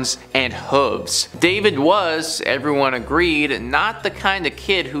 horns, and hooves. David was, everyone agreed, not the kind of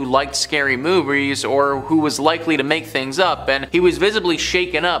kid who liked scary movies or who was likely to make things up, and he was visibly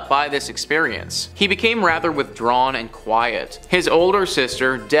shaken up by this experience. He became rather withdrawn and quiet. His older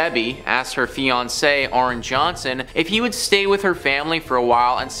sister, Debbie, asked her fiancé, Arn Johnson, if he would stay with her family for a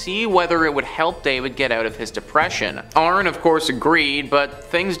while and see whether it would help David get out of his depression. Arn of course agreed, but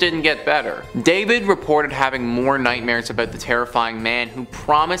things didn't get better. David reported having more nightmares about the terrifying man who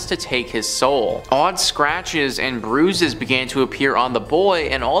promised to take his soul. Odd scratches and bruises began to appear on the boy,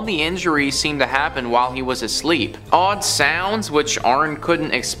 and all the injuries seemed to happen while he was asleep. Odd sounds, which Arn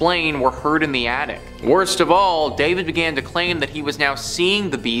couldn't explain, were heard in the attic. Worst of all, David began to claim that he was now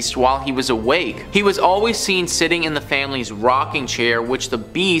seeing the beast while he was awake. He was always seen sitting in the family's rocking chair, which the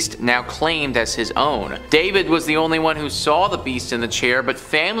beast now claimed as his own. David was the only one who saw the beast in the chair, but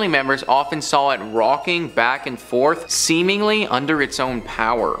family members often saw it rocking back and forth, seemingly under its own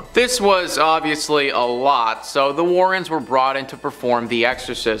power. This was obviously a lot, so the Warrens were brought in to perform the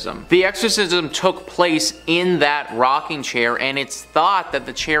exorcism. The exorcism took place in that rocking chair, and it's thought that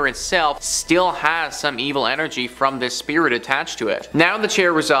the chair itself still has some evil energy from this spirit attached to it. Now the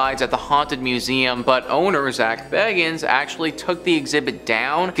chair resides at the Haunted Museum, but owner Zach Baggins actually took the exhibit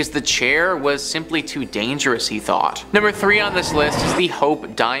down because the chair was simply too dangerous, he thought. Number 3 on this list is the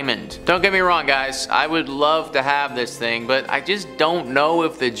Hope Diamond. Don't get me wrong guys, I would love to have this thing, but I just don't know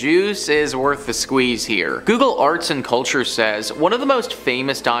if the juice is worth the squeeze here. Google Arts and Culture says, one of the most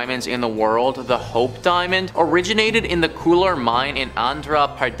famous diamonds in the world, the Hope Diamond, originated in the Kolar mine in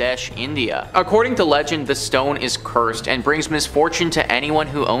Andhra Pradesh, India. According to legend, the stone is cursed and brings misfortune to anyone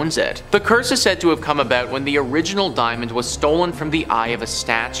who owns it. The curse is said to have come about when the original diamond was stolen from the eye of a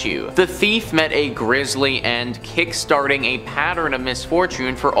statue. The thief met a grisly end, kick-starting a pattern of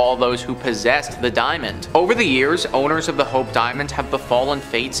misfortune for all those who possessed the diamond. Over the years, owners of the Hope Diamond have befallen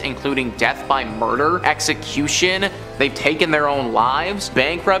fates including death by murder, execution, they've taken their own lives,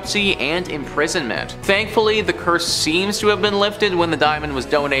 bankruptcy, and imprisonment. Thankfully, the curse seems to have been lifted when the diamond was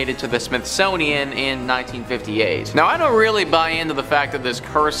donated to the Smithsonian in 1958. Now, I don't really buy into the fact that this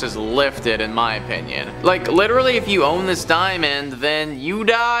curse is lifted, in my opinion. Like, literally, if you own this diamond, then you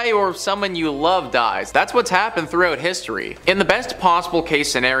die or someone you love dies. That's what's happened throughout history. In the best possible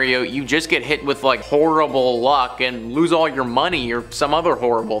case scenario, you just get hit with like horrible luck and lose all your money or some other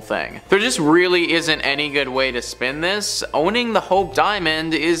horrible thing. There just really isn't any good way to spin this. Owning the Hope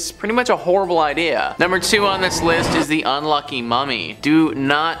Diamond is pretty much a horrible idea. Number 2 on this list is the Unlucky Mummy. Do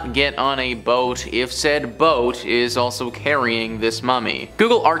not get on a boat if said boat is also carrying this mummy.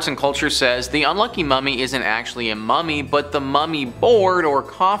 Google Arts and Culture says the Unlucky Mummy isn't actually a mummy, but the mummy board or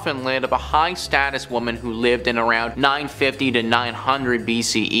coffin lid of a high status woman who lived in around 950 to 900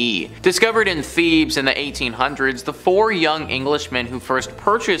 BCE. Discovered in Thebes in the 1800s, the 4 young Englishmen who first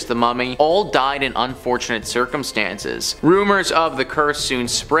purchased the mummy all died in unfortunate circumstances. Rumors of the curse soon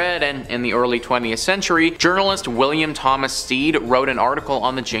spread, and in the early 20th century, journalist William Thomas Steed wrote an article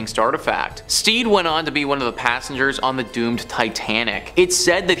on the jinxed artifact. Steed went on to be one of the passengers on the doomed Titanic. It's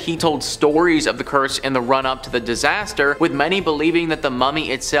said that he told stories of the curse in the run-up to the disaster, with many believing that the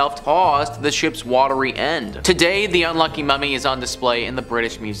mummy itself caused the ship's watery end. Today, the Unlucky Mummy is on display in the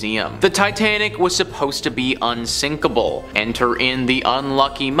British Museum. The Titanic was supposed to be unsinkable. Enter in the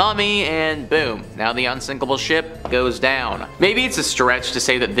Unlucky Mummy, and boom, now the unsinkable ship goes down. Maybe it's a stretch to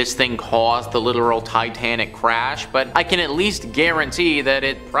say that this thing caused the literal Titanic crash, but I can at least guarantee that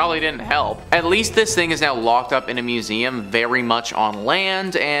it probably didn't help. At least this thing is now locked up in a museum very much on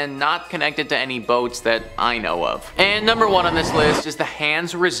land and not connected to any boats that I know of. And number 1 on this list is the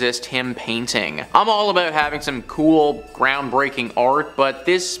Hands Resist Him painting. I'm all about having some cool, groundbreaking art, but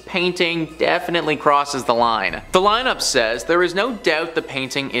this painting definitely crosses the line. The lineup says there is no doubt the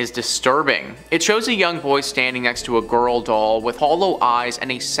painting is disturbing. It shows a young boy standing next to a girl doll with hollow eyes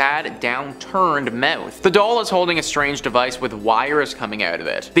and a sad, downturned mouth. The doll is holding a strange device with wires coming out of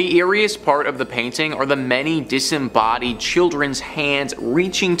it. The eeriest part of the painting are the many disembodied children's hands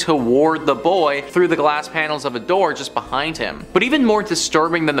reaching toward the boy through the glass panels of a door just behind him. But even more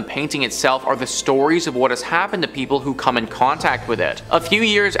disturbing than the painting itself are the stories of what has happened to people who come in contact with it. A few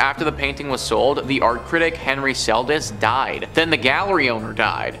years after the painting was sold, the art critic Henry Seldes died. Then the gallery owner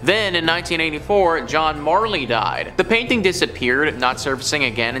died. Then in 1984, John Marley died. The painting disappeared, not surfacing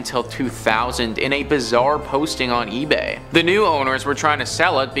again until 2000 in a bizarre posting on eBay. The new owners were trying to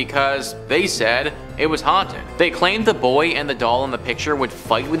sell it because they said it was haunted. They claimed the boy and the doll in the picture would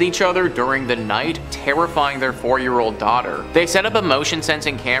fight with each other during the night, terrifying their 4-year-old daughter. They set up a motion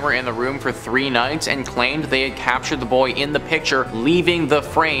sensing camera in the room for 3 nights and claimed they had captured the boy in the picture leaving the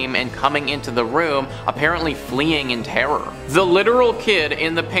frame and coming into the room, apparently fleeing in terror. The literal kid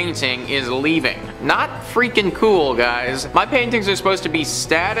in the painting is leaving. Not freaking cool, guys. My paintings are supposed to be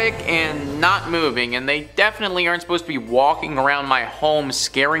static and not moving, and they definitely aren't supposed to be walking around my home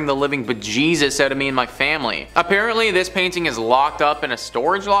scaring the living bejesus out of me and my family. Apparently this painting is locked up in a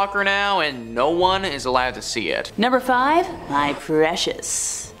storage locker now and no one is allowed to see it. Number 5, my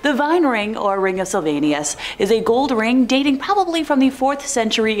precious. The Vine Ring, or Ring of Sylvanus, is a gold ring dating probably from the 4th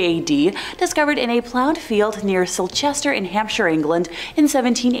century AD, discovered in a plowed field near Silchester in Hampshire, England in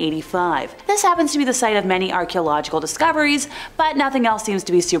 1785. This happens to be the site of many archaeological discoveries, but nothing else seems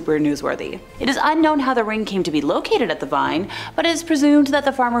to be super newsworthy. It is unknown how the ring came to be located at the Vine, but it is presumed that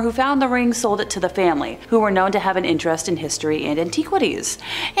the farmer who found the ring sold it to the family, who were known to have an interest in history and antiquities.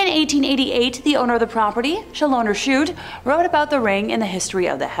 In 1888, the owner of the property, Shalloner Shute, wrote about the ring in the history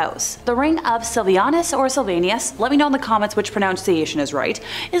of the house. The Ring of Sylvanus or Sylvanus, let me know in the comments which pronunciation is right,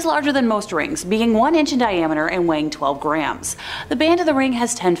 is larger than most rings, being 1 inch in diameter and weighing 12 grams. The band of the ring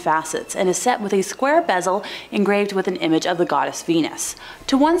has 10 facets and is set with a square bezel engraved with an image of the goddess Venus.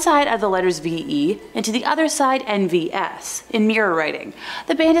 To one side are the letters VE and to the other side NVS in mirror writing.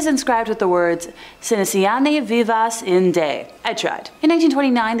 The band is inscribed with the words Siniciane vivas in de. I tried. In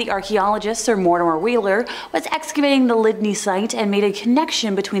 1929, the archaeologist Sir Mortimer Wheeler was excavating the Lydney site and made a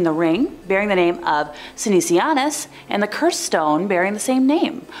connection between the ring, bearing the name of Sinicianus, and the cursed stone bearing the same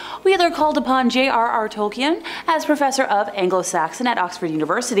name. Wheeler called upon J.R.R. Tolkien, as professor of Anglo-Saxon at Oxford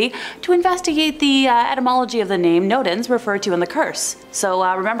University, to investigate the etymology of the name Nodens referred to in the curse. So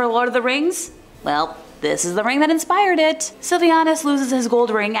remember Lord of the Rings? Well, this is the ring that inspired it. Sylvanus loses his gold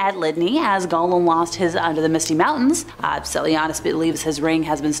ring at Lydney as Gollum lost his under the Misty Mountains. Sylvanus believes his ring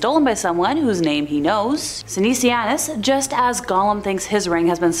has been stolen by someone whose name he knows, Sinicianus, just as Gollum thinks his ring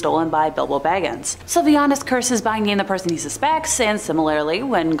has been stolen by Bilbo Baggins. Sylvanus curses by name the person he suspects, and similarly,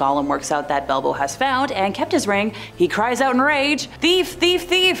 when Gollum works out that Bilbo has found and kept his ring, he cries out in rage, "Thief, thief,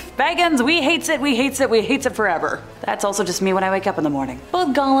 thief! Baggins, we hates it, we hates it, we hates it forever." That's also just me when I wake up in the morning. Both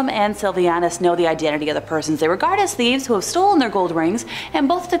Gollum and Sylvanus know the identity of the persons they regard as thieves who have stolen their gold rings, and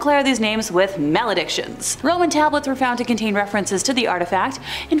both declare these names with maledictions. Roman tablets were found to contain references to the artifact,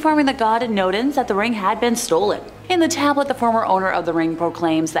 informing the god Nodens that the ring had been stolen. In the tablet, the former owner of the ring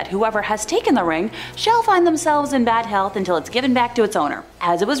proclaims that whoever has taken the ring shall find themselves in bad health until it's given back to its owner.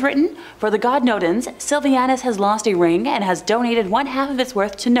 As it was written, for the god Nodens, Sylvanus has lost a ring and has donated 1/2 of its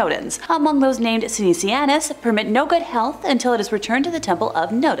worth to Nodens. Among those named Sinicianus, permit no good health until it is returned to the temple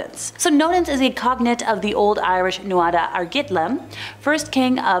of Nodens. So Nodens is a cognate of the Old Irish Nuada Argitlem, first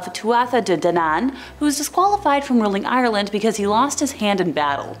king of Tuatha de Danann, who was disqualified from ruling Ireland because he lost his hand in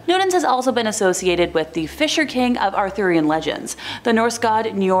battle. Nodens has also been associated with the Fisher King of Arthurian legends, the Norse god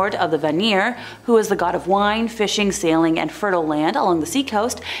Njord of the Vanir, who is the god of wine, fishing, sailing, and fertile land along the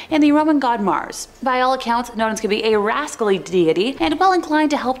seacoast, and the Roman god Mars. By all accounts, Nodens could be a rascally deity and well inclined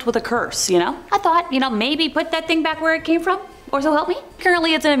to help with a curse, you know? I thought, maybe put that thing back where it came from? or so help me.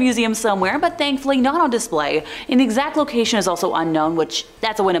 Currently it's in a museum somewhere, but thankfully not on display, and the exact location is also unknown, which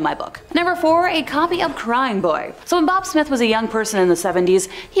that's a win in my book. Number 4, a copy of Crying Boy. So when Bob Smith was a young person in the 70s,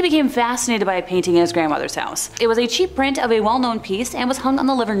 he became fascinated by a painting in his grandmother's house. It was a cheap print of a well-known piece and was hung on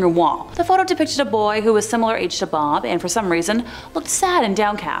the living room wall. The photo depicted a boy who was similar age to Bob and for some reason looked sad and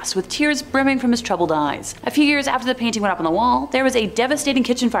downcast, with tears brimming from his troubled eyes. A few years after the painting went up on the wall, there was a devastating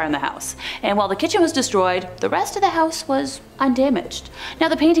kitchen fire in the house, and while the kitchen was destroyed, the rest of the house was undamaged. Now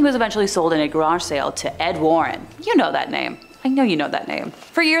the painting was eventually sold in a garage sale to Ed Warren. You know that name. I know you know that name.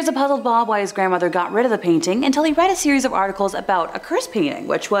 For years it puzzled Bob why his grandmother got rid of the painting until he read a series of articles about a cursed painting,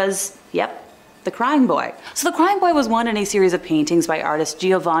 which was, yep, The Crying Boy. So The Crying Boy was one in a series of paintings by artist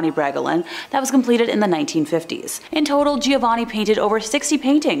Giovanni Bregolin that was completed in the 1950s. In total, Giovanni painted over 60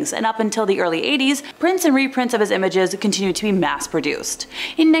 paintings, and up until the early 80s, prints and reprints of his images continued to be mass-produced.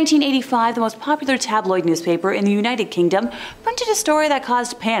 In 1985, the most popular tabloid newspaper in the United Kingdom printed a story that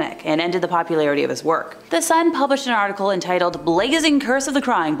caused panic and ended the popularity of his work. The Sun published an article entitled Blazing Curse of the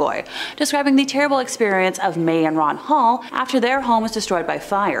Crying Boy, describing the terrible experience of May and Ron Hall after their home was destroyed by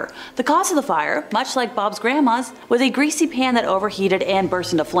fire. The cause of the fire, much like Bob's grandma's, was a greasy pan that overheated and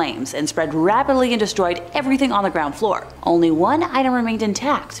burst into flames and spread rapidly and destroyed everything on the ground floor. Only one item remained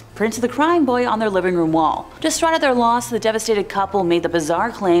intact, prints of the Crying Boy on their living room wall. Distraught at their loss, the devastated couple made the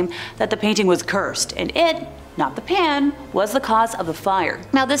bizarre claim that the painting was cursed, and it, not the pan, was the cause of the fire.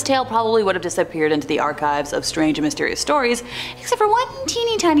 Now this tale probably would have disappeared into the archives of strange and mysterious stories, except for one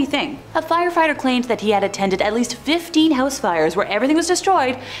teeny tiny thing. A firefighter claimed that he had attended at least 15 house fires where everything was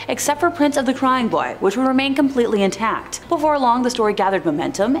destroyed except for prints of the Crying Boy, which would remain completely intact. Before long, the story gathered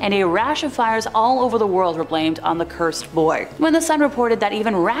momentum, and a rash of fires all over the world were blamed on the cursed boy. When the Sun reported that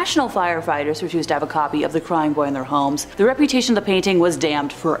even rational firefighters refused to have a copy of the Crying Boy in their homes, the reputation of the painting was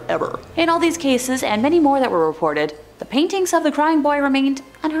damned forever. In all these cases, and many more that were reported, the paintings of the Crying Boy remained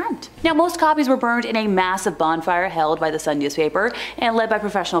unharmed. Now, most copies were burned in a massive bonfire held by the Sun newspaper and led by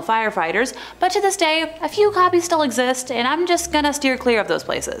professional firefighters, but to this day, a few copies still exist, and I'm just gonna steer clear of those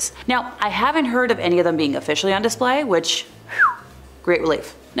places. Now, I haven't heard of any of them being officially on display, which, whew, great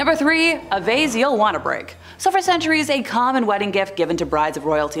relief. Number 3, a vase you'll want to break. So for centuries, a common wedding gift given to brides of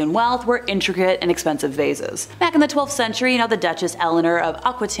royalty and wealth were intricate and expensive vases. Back in the 12th century, the Duchess Eleanor of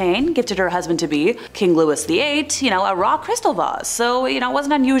Aquitaine gifted her husband-to-be, King Louis VIII, a raw crystal vase. So, it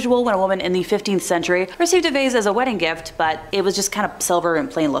wasn't unusual when a woman in the 15th century received a vase as a wedding gift, but it was just kind of silver and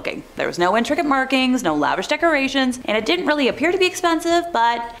plain looking. There was no intricate markings, no lavish decorations, and it didn't really appear to be expensive,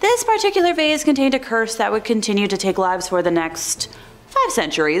 but this particular vase contained a curse that would continue to take lives for the next 5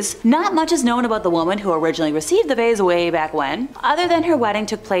 centuries. Not much is known about the woman who originally received the vase way back when, other than her wedding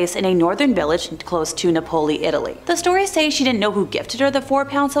took place in a northern village close to Napoli, Italy. The stories say she didn't know who gifted her the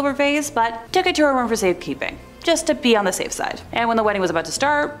 4-pound silver vase, but took it to her room for safekeeping, just to be on the safe side. And when the wedding was about to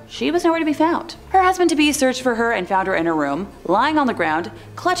start, she was nowhere to be found. Her husband-to-be searched for her and found her in her room, lying on the ground,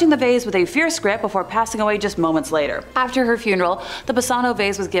 clutching the vase with a fierce grip before passing away just moments later. After her funeral, the Bassano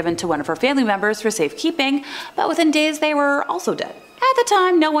vase was given to one of her family members for safekeeping, but within days they were also dead. At the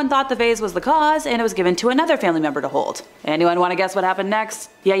time, no one thought the vase was the cause, and it was given to another family member to hold. Anyone want to guess what happened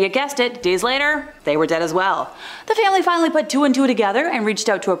next? Yeah, you guessed it. Days later, they were dead as well. The family finally put 2 and 2 together and reached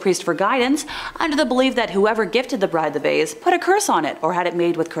out to a priest for guidance, under the belief that whoever gifted the bride the vase put a curse on it or had it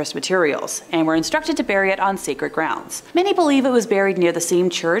made with cursed materials, and were instructed to bury it on sacred grounds. Many believe it was buried near the same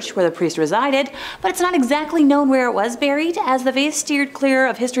church where the priest resided, but it's not exactly known where it was buried, as the vase steered clear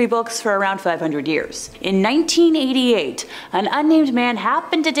of history books for around 500 years. In 1988, an unnamed man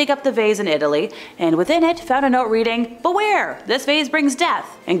happened to dig up the vase in Italy, and within it found a note reading, "Beware, this vase brings death."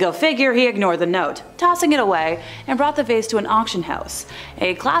 And go figure, he ignored the note, tossing it away, and brought the vase to an auction house.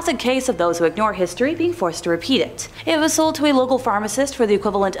 A classic case of those who ignore history being forced to repeat it. It was sold to a local pharmacist for the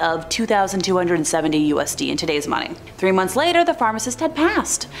equivalent of $2,270 USD in today's money. 3 months later, the pharmacist had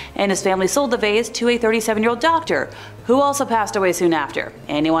passed, and his family sold the vase to a 37-year-old doctor, who also passed away soon after.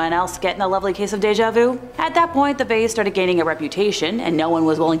 Anyone else getting a lovely case of deja vu? At that point, the vase started gaining a reputation, and no one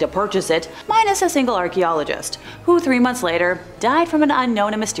was willing to purchase it, minus a single archaeologist, who 3 months later died from an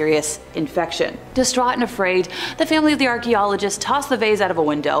unknown and mysterious infection. Distraught and afraid, the family of the archaeologist tossed the vase out of a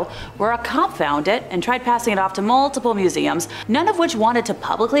window, where a cop found it and tried passing it off to multiple museums, none of which wanted to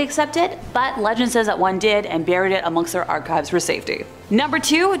publicly accept it, but legend says that one did and buried it amongst their archives for safety. Number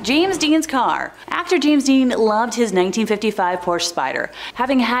 2, James Dean's car. Actor James Dean loved his 1955 Porsche Spyder,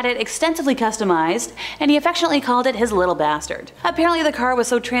 having had it extensively customized, and he affectionately called it his little bastard. Apparently the car was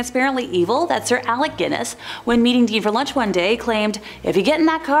so transparently evil that Sir Alec Guinness, when meeting Dean for lunch one day, claimed, "If you get in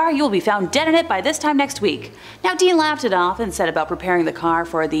that car, you will be found dead in it by this time next week." Now Dean laughed it off and said about preparing the car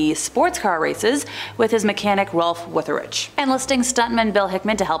for the sports car races with his mechanic Rolf Witherich. Enlisting stuntman Bill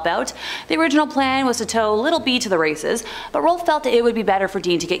Hickman to help out, the original plan was to tow Little B to the races, but Rolf felt it would be better for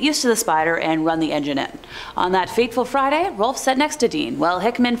Dean to get used to the Spider and run the engine in. On that fateful Friday, Rolf sat next to Dean, while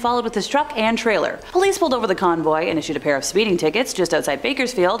Hickman followed with his truck and trailer. Police pulled over the convoy and issued a pair of speeding tickets just outside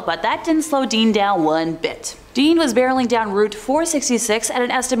Bakersfield, but that didn't slow Dean down one bit. Dean was barreling down Route 466 at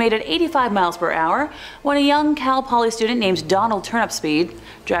an estimated 85 miles per hour when a young Cal Poly student named Donald Turnipspeed,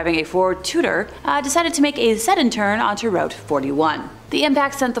 driving a Ford Tudor, decided to make a sudden turn onto Route 41. The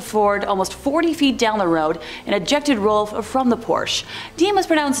impact sent the Ford almost 40 feet down the road and ejected Rolf from the Porsche. Dean was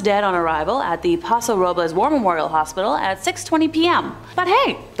pronounced dead on arrival at the Paso Robles War Memorial Hospital at 6:20 p.m. But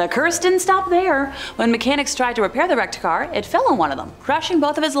hey, the curse didn't stop there. When mechanics tried to repair the wrecked car, it fell on one of them, crushing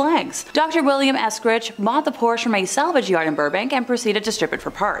both of his legs. Dr. William Eskridge bought the Porsche from a salvage yard in Burbank and proceeded to strip it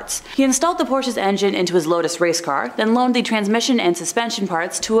for parts. He installed the Porsche's engine into his Lotus race car, then loaned the transmission and suspension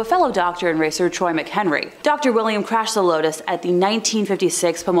parts to a fellow doctor and racer, Troy McHenry. Dr. William crashed the Lotus at the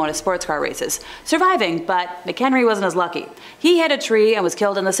 1956 Pomona sports car races, surviving, but McHenry wasn't as lucky. He hit a tree and was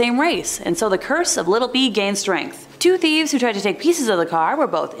killed in the same race, and so the curse of Little B gained strength. Two thieves who tried to take pieces of the car were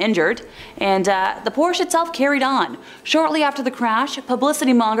both injured, and the Porsche itself carried on. Shortly after the crash,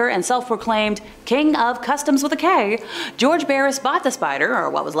 publicity monger and self-proclaimed King of Customs with a K, George Barris bought the Spider, or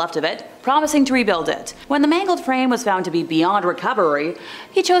what was left of it, promising to rebuild it. When the mangled frame was found to be beyond recovery,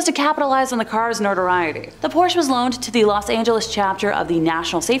 he chose to capitalize on the car's notoriety. The Porsche was loaned to the Los Angeles chapter of the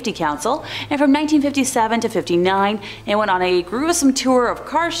National Safety Council, and from 1957 to 59, it went on a gruesome tour of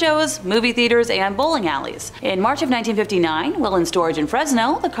car shows, movie theaters, and bowling alleys. In March of 1959, while in storage in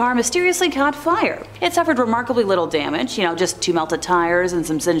Fresno, the car mysteriously caught fire. It suffered remarkably little damage, just 2 melted tires and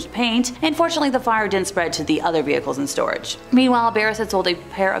some singed paint, and fortunately the fire didn't spread to the other vehicles in storage. Meanwhile, Barris had sold a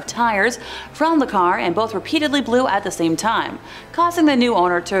pair of tires from the car, and both repeatedly blew at the same time, causing the new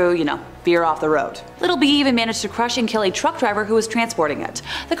owner to, veer off the road. Little B even managed to crush and kill a truck driver who was transporting it.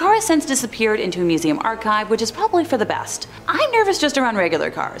 The car has since disappeared into a museum archive, which is probably for the best. I'm nervous just around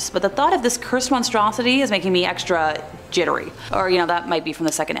regular cars, but the thought of this cursed monstrosity is making me extra jittery. Or, that might be from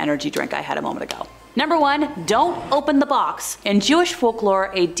the second energy drink I had a moment ago. Number 1, don't open the box. In Jewish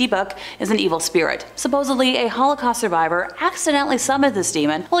folklore, a dibuk is an evil spirit. Supposedly, a Holocaust survivor accidentally summoned this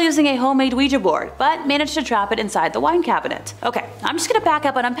demon while using a homemade Ouija board, but managed to trap it inside the wine cabinet. Okay, I'm just gonna back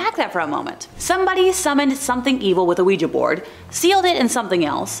up and unpack that for a moment. Somebody summoned something evil with a Ouija board, sealed it in something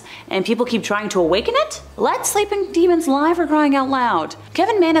else, and people keep trying to awaken it? Let sleeping demons lie, for crying out loud.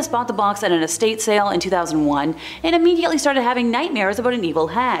 Kevin Manis bought the box at an estate sale in 2001 and immediately started having nightmares about an evil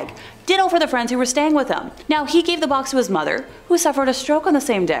hag. Ditto for the friends who were staying with him. Now, he gave the box to his mother, who suffered a stroke on the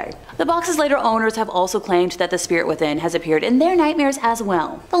same day. The box's later owners have also claimed that the spirit within has appeared in their nightmares as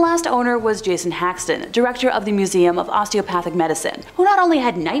well. The last owner was Jason Haxton, director of the Museum of Osteopathic Medicine, who not only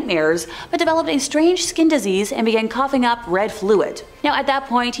had nightmares, but developed a strange skin disease and began coughing up red fluid. Now, at that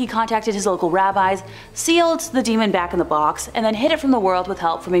point, he contacted his local rabbis, sealed the demon back in the box, and then hid it from the world with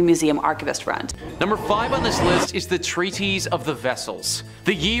help from a museum archivist friend. Number 5 on this list is the Treatise of the Vessels.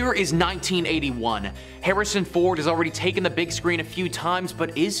 The year is 1981. Harrison Ford has already taken the big screen a few times,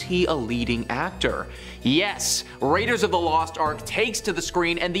 but is he a leading actor? Yes, Raiders of the Lost Ark takes to the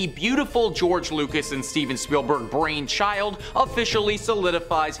screen, and the beautiful George Lucas and Steven Spielberg brainchild officially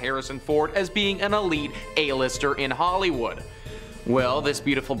solidifies Harrison Ford as being an elite A-lister in Hollywood. Well, this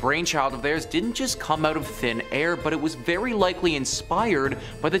beautiful brainchild of theirs didn't just come out of thin air, but it was very likely inspired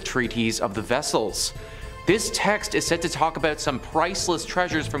by the Treatise of the Vessels. This text is said to talk about some priceless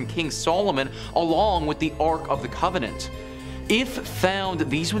treasures from King Solomon along with the Ark of the Covenant. If found,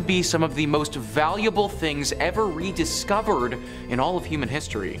 these would be some of the most valuable things ever rediscovered in all of human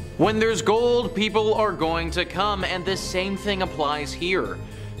history. When there's gold, people are going to come, and the same thing applies here.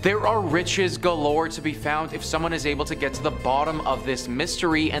 There are riches galore to be found if someone is able to get to the bottom of this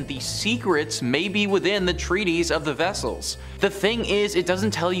mystery, and the secrets may be within the Treatise of the Vessels. The thing is, it doesn't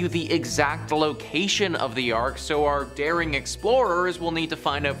tell you the exact location of the Ark, so our daring explorers will need to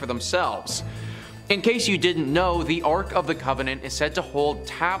find out for themselves. In case you didn't know, the Ark of the Covenant is said to hold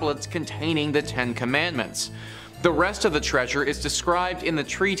tablets containing the 10 Commandments. The rest of the treasure is described in the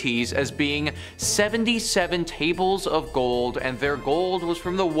treatise as being 77 tables of gold, and their gold was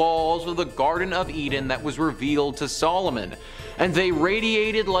from the walls of the Garden of Eden that was revealed to Solomon, and they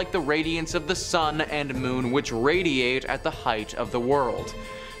radiated like the radiance of the sun and moon, which radiate at the height of the world.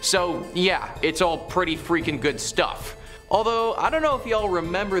 So yeah, it's all pretty freaking good stuff. Although, I don't know if y'all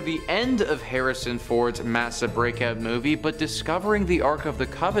remember the end of Harrison Ford's massive breakout movie, but discovering the Ark of the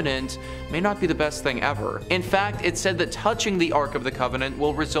Covenant may not be the best thing ever. In fact, it's said that touching the Ark of the Covenant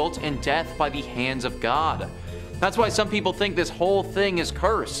will result in death by the hands of God. That's why some people think this whole thing is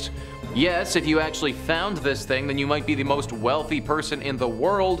cursed. Yes, if you actually found this thing, then you might be the most wealthy person in the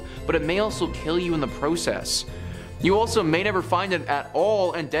world, but it may also kill you in the process. You also may never find it at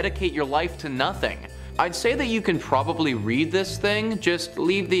all and dedicate your life to nothing. I'd say that you can probably read this thing, just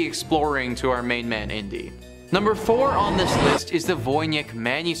leave the exploring to our main man Indy. Number 4 on this list is the Voynich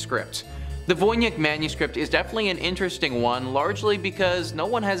manuscript. The Voynich manuscript is definitely an interesting one, largely because no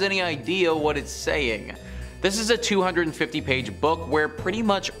one has any idea what it's saying. This is a 250-page book where pretty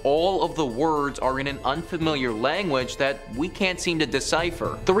much all of the words are in an unfamiliar language that we can't seem to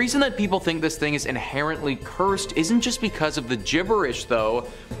decipher. The reason that people think this thing is inherently cursed isn't just because of the gibberish though,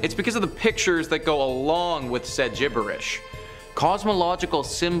 it's because of the pictures that go along with said gibberish. Cosmological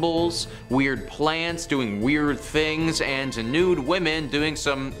symbols, weird plants doing weird things, and nude women doing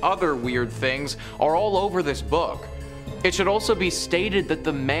some other weird things are all over this book. It should also be stated that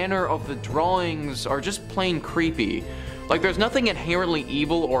the manner of the drawings are just plain creepy. Like, there's nothing inherently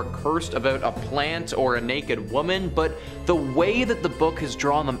evil or cursed about a plant or a naked woman, but the way that the book has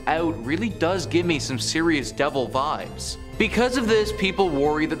drawn them out really does give me some serious devil vibes. Because of this, people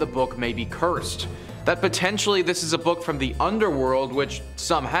worry that the book may be cursed. That potentially this is a book from the underworld which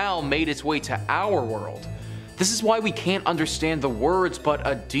somehow made its way to our world. This is why we can't understand the words, but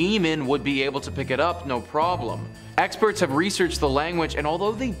a demon would be able to pick it up no problem. Experts have researched the language, and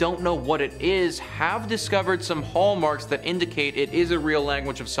although they don't know what it is, have discovered some hallmarks that indicate it is a real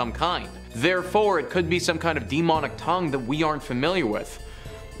language of some kind. Therefore, it could be some kind of demonic tongue that we aren't familiar with.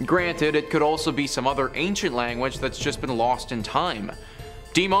 Granted, it could also be some other ancient language that's just been lost in time.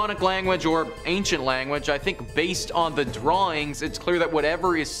 Demonic language or ancient language, I think based on the drawings, it's clear that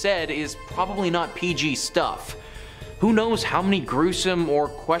whatever is said is probably not PG stuff. Who knows how many gruesome or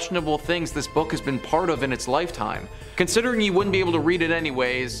questionable things this book has been part of in its lifetime. Considering you wouldn't be able to read it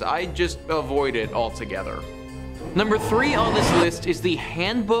anyways, I'd just avoid it altogether. Number 3 on this list is the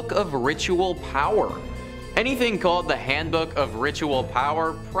Handbook of Ritual Power. Anything called the Handbook of Ritual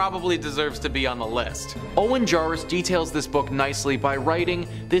Power probably deserves to be on the list. Owen Jarvis details this book nicely by writing,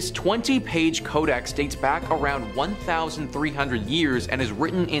 "This 20-page codex dates back around 1,300 years and is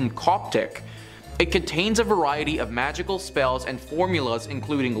written in Coptic. It contains a variety of magical spells and formulas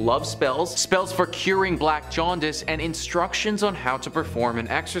including love spells, spells for curing black jaundice, and instructions on how to perform an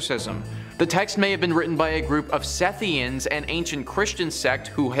exorcism. The text may have been written by a group of Sethians, an ancient Christian sect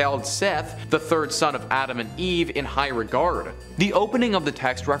who held Seth, the third son of Adam and Eve, in high regard." The opening of the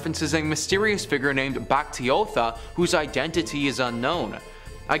text references a mysterious figure named Bactiotha, whose identity is unknown.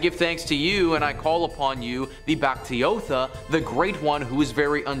 "I give thanks to you, and I call upon you, the Bactiotha, the Great One who is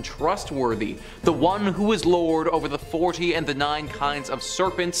very untrustworthy, the one who is Lord over the 40 and the 9 kinds of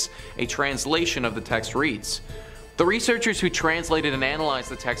serpents," a translation of the text reads. The researchers who translated and analyzed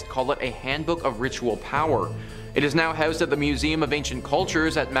the text call it a Handbook of Ritual Power. It is now housed at the Museum of Ancient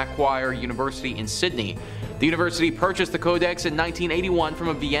Cultures at Macquarie University in Sydney. The university purchased the codex in 1981 from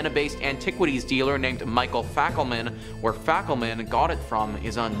a Vienna-based antiquities dealer named Michael Fackelman. Where Fackelman got it from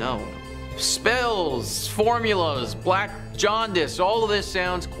is unknown. Spells, formulas, black jaundice, all of this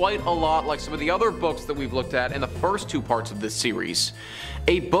sounds quite a lot like some of the other books that we've looked at in the first 2 parts of this series.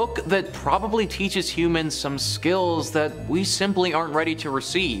 A book that probably teaches humans some skills that we simply aren't ready to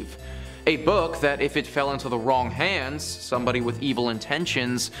receive. A book that, if it fell into the wrong hands, somebody with evil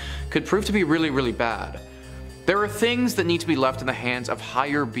intentions, could prove to be really bad. There are things that need to be left in the hands of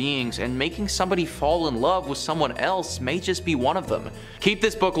higher beings, and making somebody fall in love with someone else may just be one of them. Keep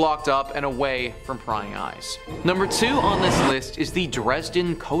this book locked up and away from prying eyes. Number 2 on this list is the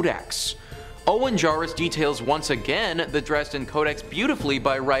Dresden Codex. Owen Jarvis details once again the Dresden Codex beautifully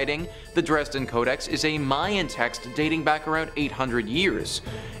by writing, "The Dresden Codex is a Mayan text dating back around 800 years.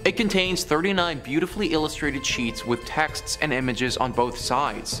 It contains 39 beautifully illustrated sheets with texts and images on both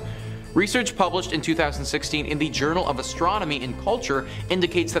sides. Research published in 2016 in the Journal of Astronomy and Culture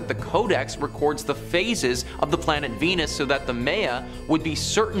indicates that the Codex records the phases of the planet Venus so that the Maya would be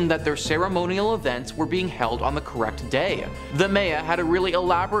certain that their ceremonial events were being held on the correct day. The Maya had a really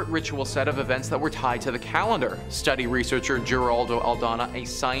elaborate ritual set of events that were tied to the calendar," study researcher Geraldo Aldana, a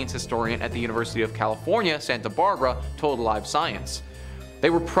science historian at the University of California, Santa Barbara, told Live Science. They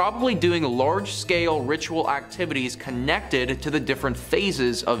were probably doing large-scale ritual activities connected to the different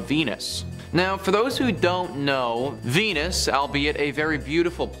phases of Venus. Now, for those who don't know, Venus, albeit a very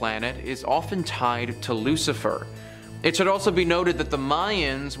beautiful planet, is often tied to Lucifer. It should also be noted that the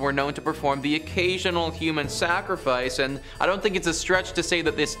Mayans were known to perform the occasional human sacrifice, and I don't think it's a stretch to say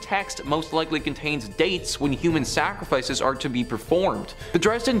that this text most likely contains dates when human sacrifices are to be performed. The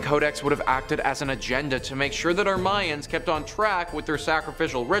Dresden Codex would have acted as an agenda to make sure that our Mayans kept on track with their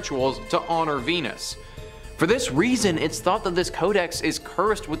sacrificial rituals to honor Venus. For this reason, it's thought that this codex is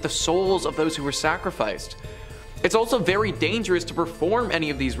cursed with the souls of those who were sacrificed. It's also very dangerous to perform any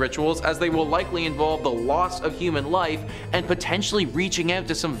of these rituals, as they will likely involve the loss of human life and potentially reaching out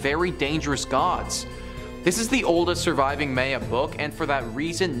to some very dangerous gods. This is the oldest surviving Maya book, and for that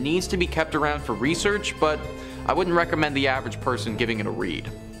reason needs to be kept around for research, but I wouldn't recommend the average person giving it a read.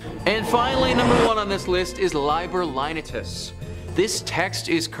 And finally, number 1 on this list is Liber Lineatus. This text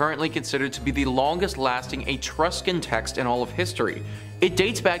is currently considered to be the longest lasting Etruscan text in all of history. It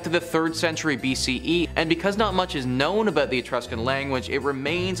dates back to the 3rd century BCE, and because not much is known about the Etruscan language, it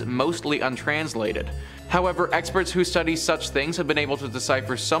remains mostly untranslated. However, experts who study such things have been able to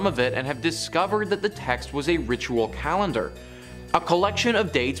decipher some of it and have discovered that the text was a ritual calendar, a collection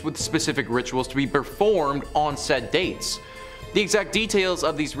of dates with specific rituals to be performed on said dates. The exact details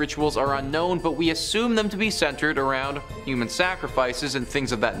of these rituals are unknown, but we assume them to be centered around human sacrifices and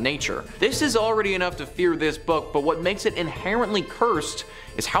things of that nature. This is already enough to fear this book, but what makes it inherently cursed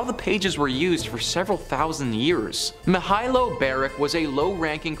is how the pages were used for several thousand years. Mihailo Beric was a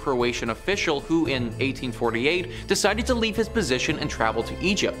low-ranking Croatian official who, in 1848, decided to leave his position and travel to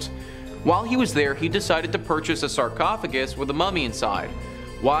Egypt. While he was there, he decided to purchase a sarcophagus with a mummy inside.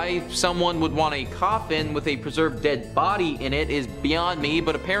 Why someone would want a coffin with a preserved dead body in it is beyond me,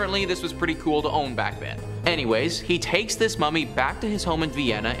 but apparently this was pretty cool to own back then. Anyways, he takes this mummy back to his home in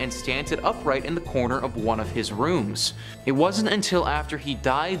Vienna and stands it upright in the corner of one of his rooms. It wasn't until after he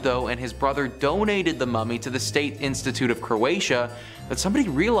died though and his brother donated the mummy to the State Institute of Croatia that somebody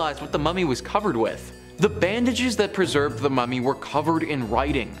realized what the mummy was covered with. The bandages that preserved the mummy were covered in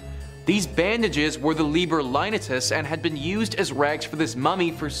writing. These bandages were the Liber Lineatus and had been used as rags for this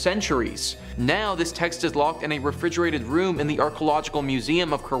mummy for centuries. Now this text is locked in a refrigerated room in the Archaeological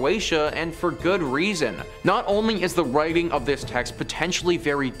Museum of Croatia, and for good reason. Not only is the writing of this text potentially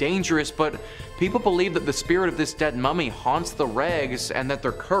very dangerous, but people believe that the spirit of this dead mummy haunts the rags and that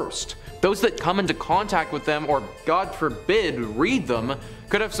they're cursed. Those that come into contact with them, or God forbid, read them,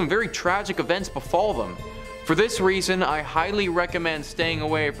 could have some very tragic events befall them. For this reason, I highly recommend staying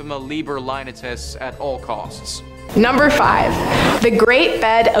away from the Liber Lineatus at all costs. Number 5. The Great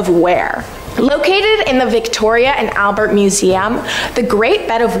Bed of Ware. Located in the Victoria and Albert Museum, the Great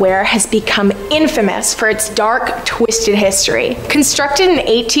Bed of Ware has become infamous for its dark, twisted history. Constructed in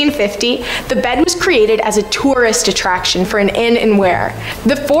 1850, the bed was created as a tourist attraction for an inn in Ware.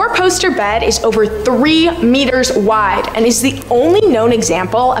 The 4-poster bed is over 3 meters wide and is the only known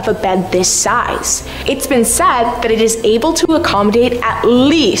example of a bed this size. It's been said that it is able to accommodate at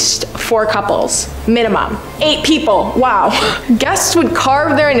least 4 couples, minimum. 8 people, wow. Guests would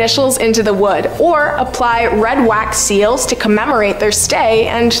carve their initials into the wood or apply red wax seals to commemorate their stay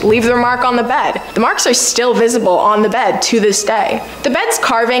and leave their mark on the bed. The marks are still visible on the bed to this day. The bed's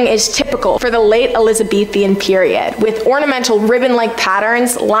carving is typical for the late Elizabethan period, with ornamental ribbon-like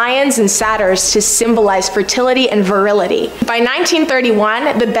patterns, lions and satyrs to symbolize fertility and virility. By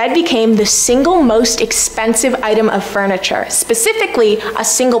 1931, the bed became the single most expensive item of furniture, specifically a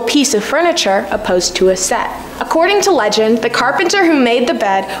single piece of furniture opposed to a set. According to legend, the carpenter who made the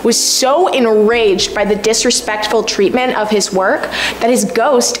bed was so enraged by the disrespectful treatment of his work that his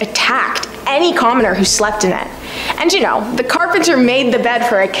ghost attacked any commoner who slept in it. And you know, the carpenter made the bed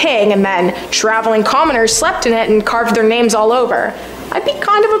for a king, and then traveling commoners slept in it and carved their names all over. I'd be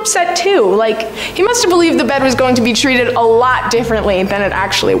kind of upset too. Like, he must have believed the bed was going to be treated a lot differently than it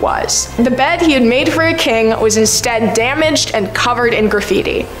actually was. The bed he had made for a king was instead damaged and covered in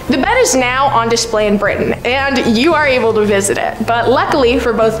graffiti. The bed is now on display in Britain, and you are able to visit it. But luckily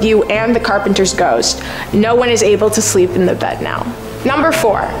for both you and the carpenter's ghost, no one is able to sleep in the bed now. Number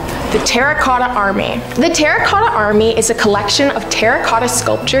 4. The Terracotta Army. The Terracotta Army is a collection of terracotta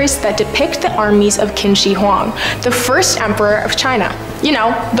sculptures that depict the armies of Qin Shi Huang, the first emperor of China. You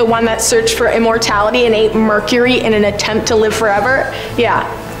know, the one that searched for immortality and ate mercury in an attempt to live forever? Yeah,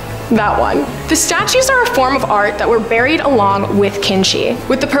 that one. The statues are a form of art that were buried along with Qin Shi,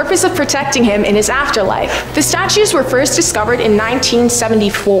 with the purpose of protecting him in his afterlife. The statues were first discovered in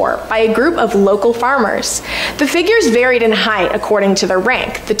 1974 by a group of local farmers. The figures varied in height according to their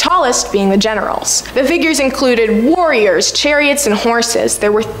rank, the tallest being the generals. The figures included warriors, chariots, and horses.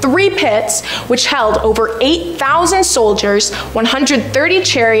 There were 3 pits, which held over 8,000 soldiers, 130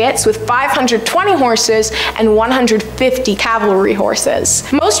 chariots with 520 horses, and 150 cavalry horses.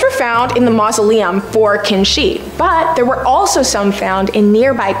 Most refer found in the mausoleum for Qinshi, but there were also some found in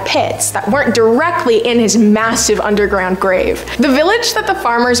nearby pits that weren't directly in his massive underground grave. The village that the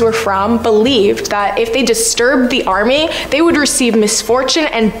farmers were from believed that if they disturbed the army, they would receive misfortune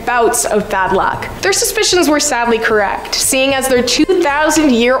and bouts of bad luck. Their suspicions were sadly correct, seeing as their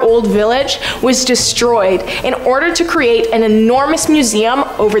 2,000-year-old village was destroyed in order to create an enormous museum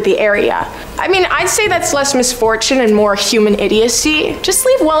over the area. I mean, I'd say that's less misfortune and more human idiocy. Just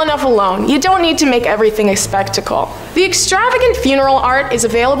leave well enough alone. You don't need to make everything a spectacle. The extravagant funeral art is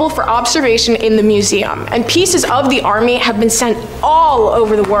available for observation in the museum, and pieces of the army have been sent all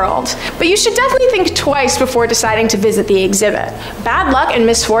over the world. But you should definitely think twice before deciding to visit the exhibit. Bad luck and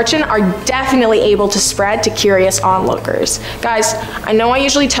misfortune are definitely able to spread to curious onlookers. Guys, I know I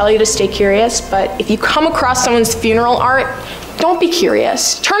usually tell you to stay curious, but if you come across someone's funeral art, don't be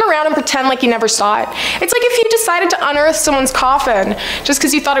curious. Turn around and pretend like you never saw it. It's like if you decided to unearth someone's coffin just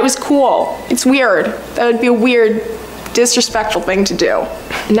because you thought it was cool. It's weird. That would be a weird, disrespectful thing to do.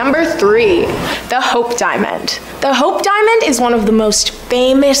 Number 3, the Hope Diamond. The Hope Diamond is one of the most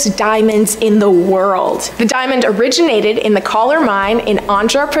famous diamonds in the world. The diamond originated in the Kolar mine in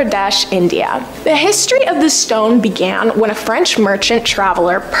Andhra Pradesh, India. The history of the stone began when a French merchant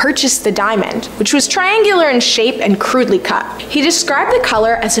traveler purchased the diamond, which was triangular in shape and crudely cut. He described the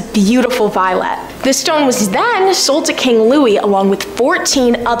color as a beautiful violet. The stone was then sold to King Louis along with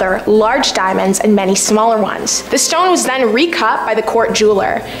 14 other large diamonds and many smaller ones. The stone was then recut by the court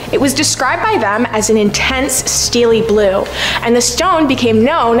jeweler. It was described by them as an intense steely blue, and the stone became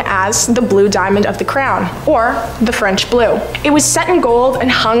known as the Blue Diamond of the Crown, or the French Blue. It was set in gold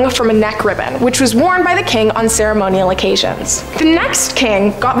and hung from a neck ribbon, which was worn by the king on ceremonial occasions. The next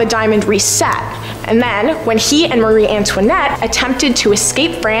king got the diamond reset, and then, when he and Marie Antoinette attempted to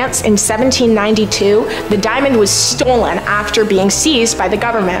escape France in 1792, the diamond was stolen after being seized by the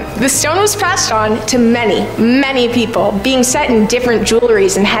government. The stone was passed on to many people, being set in different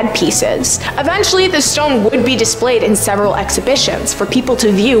jewelries and headpieces. Eventually, the stone would be displayed in several exhibitions for people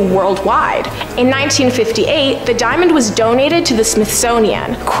to view worldwide. In 1958, the diamond was donated to the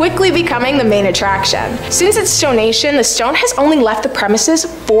Smithsonian, quickly becoming the main attraction. Since its donation, the stone has only left the premises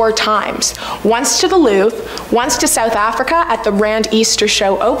 4 times. Once to the Louvre, once to South Africa at the Rand Easter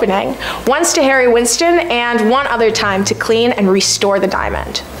Show opening, once to Harry Winston, and one other time to clean and restore the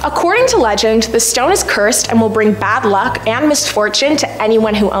diamond. According to legend, the stone is cursed and will bring bad luck and misfortune to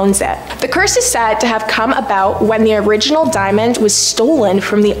anyone who owns it. The curse is said to have come about when the original diamond was stolen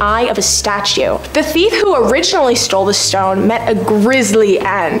from the eye of a statue. The thief who originally stole the stone met a grisly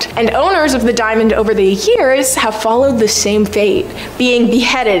end, and owners of the diamond over the years have followed the same fate, being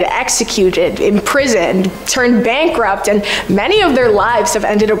beheaded, executed, imprisoned, turned bankrupt, and many of their lives have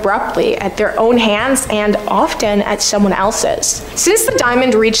ended abruptly at their own hands and often at someone else's. Since the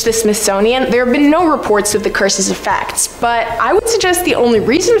diamond reached the Smithsonian, there have been no reports of the curse's effects, but I would suggest the only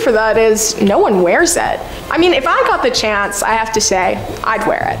reason for that is no one wears it. I mean, if I got the chance, I have to say, I'd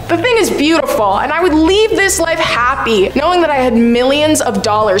wear it. The thing is beautiful, and I would leave this life happy, knowing that I had millions of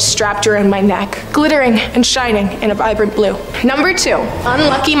dollars strapped around my neck, glittering and shining in a vibrant blue. Number 2,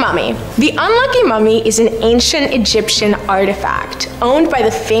 Unlucky Mummy. The Unlucky Mummy is an ancient Egyptian artifact owned by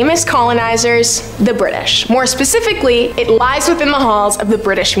the famous colonizers, the British. More specifically, it lies within the halls of the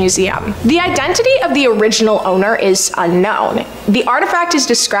British Museum. The identity of the original owner is unknown. The artifact is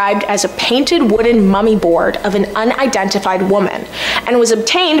described as a painted wooden mummy board of an unidentified woman and was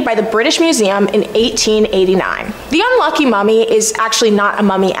obtained by the British Museum in 1889. The Unlucky Mummy is actually not a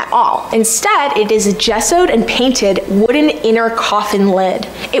mummy at all. Instead, it is a gessoed and painted wooden inner coffin lid.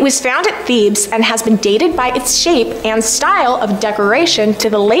 It was found at Thebes and has been dated by its shape and style of decoration to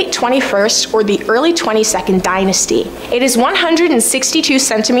the late 21st or the early 22nd dynasty. It is 162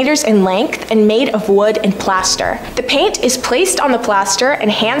 centimeters in length and made of wood and plaster. The paint is placed on the plaster and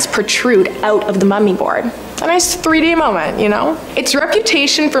hands protrude out of the mummy board. A nice 3D moment, you know? Its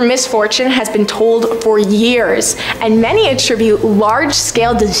reputation for misfortune has been told for years, and many attribute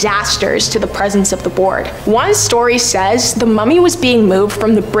large-scale disasters to the presence of the board. One story says the mummy was being moved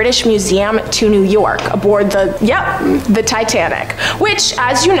from the British Museum to New York aboard the Titanic, which,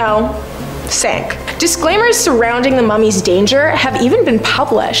 as you know, sank. Disclaimers surrounding the mummy's danger have even been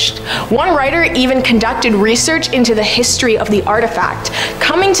published. One writer even conducted research into the history of the artifact,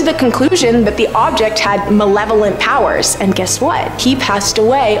 coming to the conclusion that the object had malevolent powers, and guess what? He passed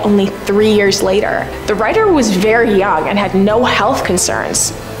away only 3 years later. The writer was very young and had no health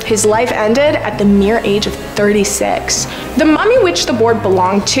concerns. His life ended at the mere age of 36. The mummy which the board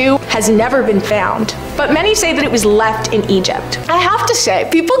belonged to has never been found, but many say that it was left in Egypt. I have to say,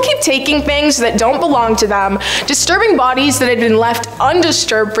 people keep taking things that don't belong to them, disturbing bodies that had been left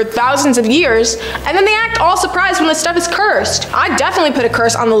undisturbed for thousands of years, and then they act all surprised when the stuff is cursed. I definitely put a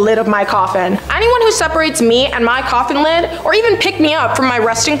curse on the lid of my coffin. Anyone who separates me and my coffin lid, or even pick me up from my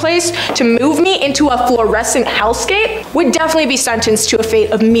resting place to move me into a fluorescent hellscape, would definitely be sentenced to a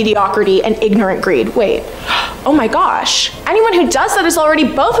fate of mediocrity and ignorant greed. Wait, oh my gosh. Anyone who does that is already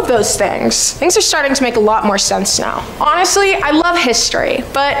both of those things. Things are starting to make a lot more sense now. Honestly, I love history,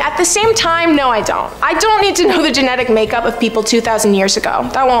 but at the same time, no, I don't. I don't need to know the genetic makeup of people 2,000 years ago.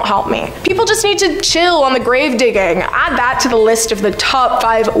 That won't help me. People just need to chill on the grave digging. Add that to the list of the top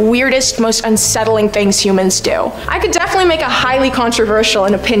 5 weirdest, most unsettling things humans do. I could definitely make a highly controversial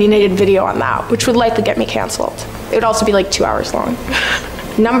and opinionated video on that, which would likely get me canceled. It would also be like 2 hours long.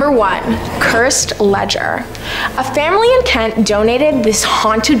 Number 1, Cursed Ledger. A family in Kent donated this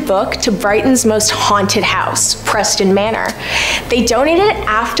haunted book to Brighton's most haunted house, Preston Manor. They donated it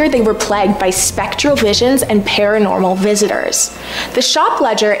after they were plagued by spectral visions and paranormal visitors. The shop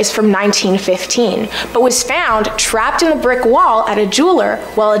ledger is from 1915, but was found trapped in the brick wall at a jeweler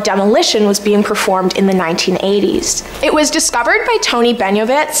while a demolition was being performed in the 1980s. It was discovered by Tony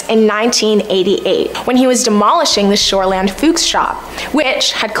Benyovitz in 1988 when he was demolishing the Shoreland Fuchs shop,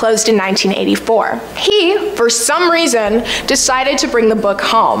 which had closed in 1984. He, for some reason, decided to bring the book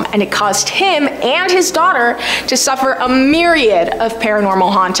home, and it caused him and his daughter to suffer a myriad of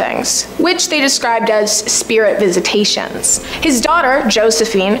paranormal hauntings, which they described as spirit visitations. His daughter,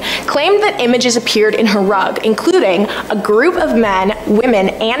 Josephine, claimed that images appeared in her rug, including a group of men, women,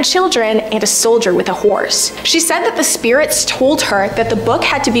 and children, and a soldier with a horse. She said that the spirits told her that the book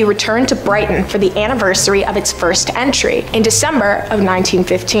had to be returned to Brighton for the anniversary of its first entry in December of 1915.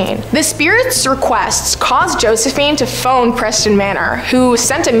 The spirit's requests caused Josephine to phone Preston Manor, who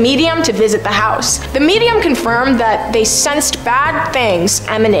sent a medium to visit the house. The medium confirmed that they sensed bad things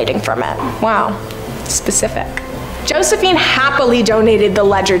emanating from it. Wow, specific. Josephine happily donated the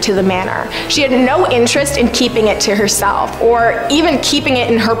ledger to the manor. She had no interest in keeping it to herself, or even keeping it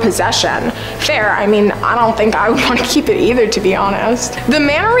in her possession. Fair, I mean, I don't think I would want to keep it either, to be honest. The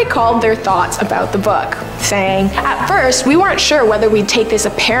manor recalled their thoughts about the book, saying, "At first, we weren't sure whether we'd take this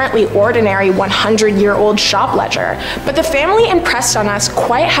apparently ordinary 100-year-old shop ledger, but the family impressed on us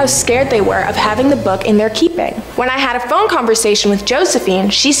quite how scared they were of having the book in their keeping. When I had a phone conversation with Josephine,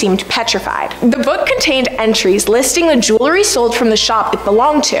 she seemed petrified." The book contained entries listing the jewelry sold from the shop it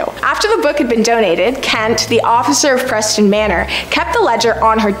belonged to. After the book had been donated, Kent, the officer of Preston Manor, kept the ledger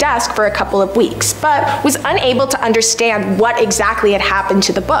on her desk for a couple of weeks, but was unable to understand what exactly had happened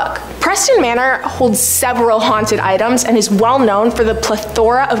to the book. Preston Manor holds several haunted items and is well known for the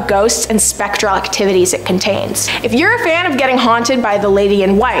plethora of ghosts and spectral activities it contains. If you're a fan of getting haunted by the Lady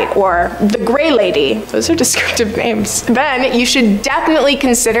in White or the Grey Lady, those are descriptive names, then you should definitely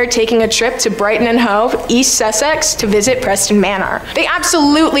consider taking a trip to Brighton and Hove, East Sussex, to visit Preston Manor. They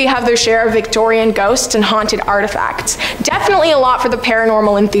absolutely have their share of Victorian ghosts and haunted artifacts. Definitely a lot for the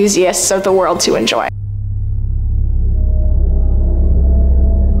paranormal enthusiasts of the world to enjoy.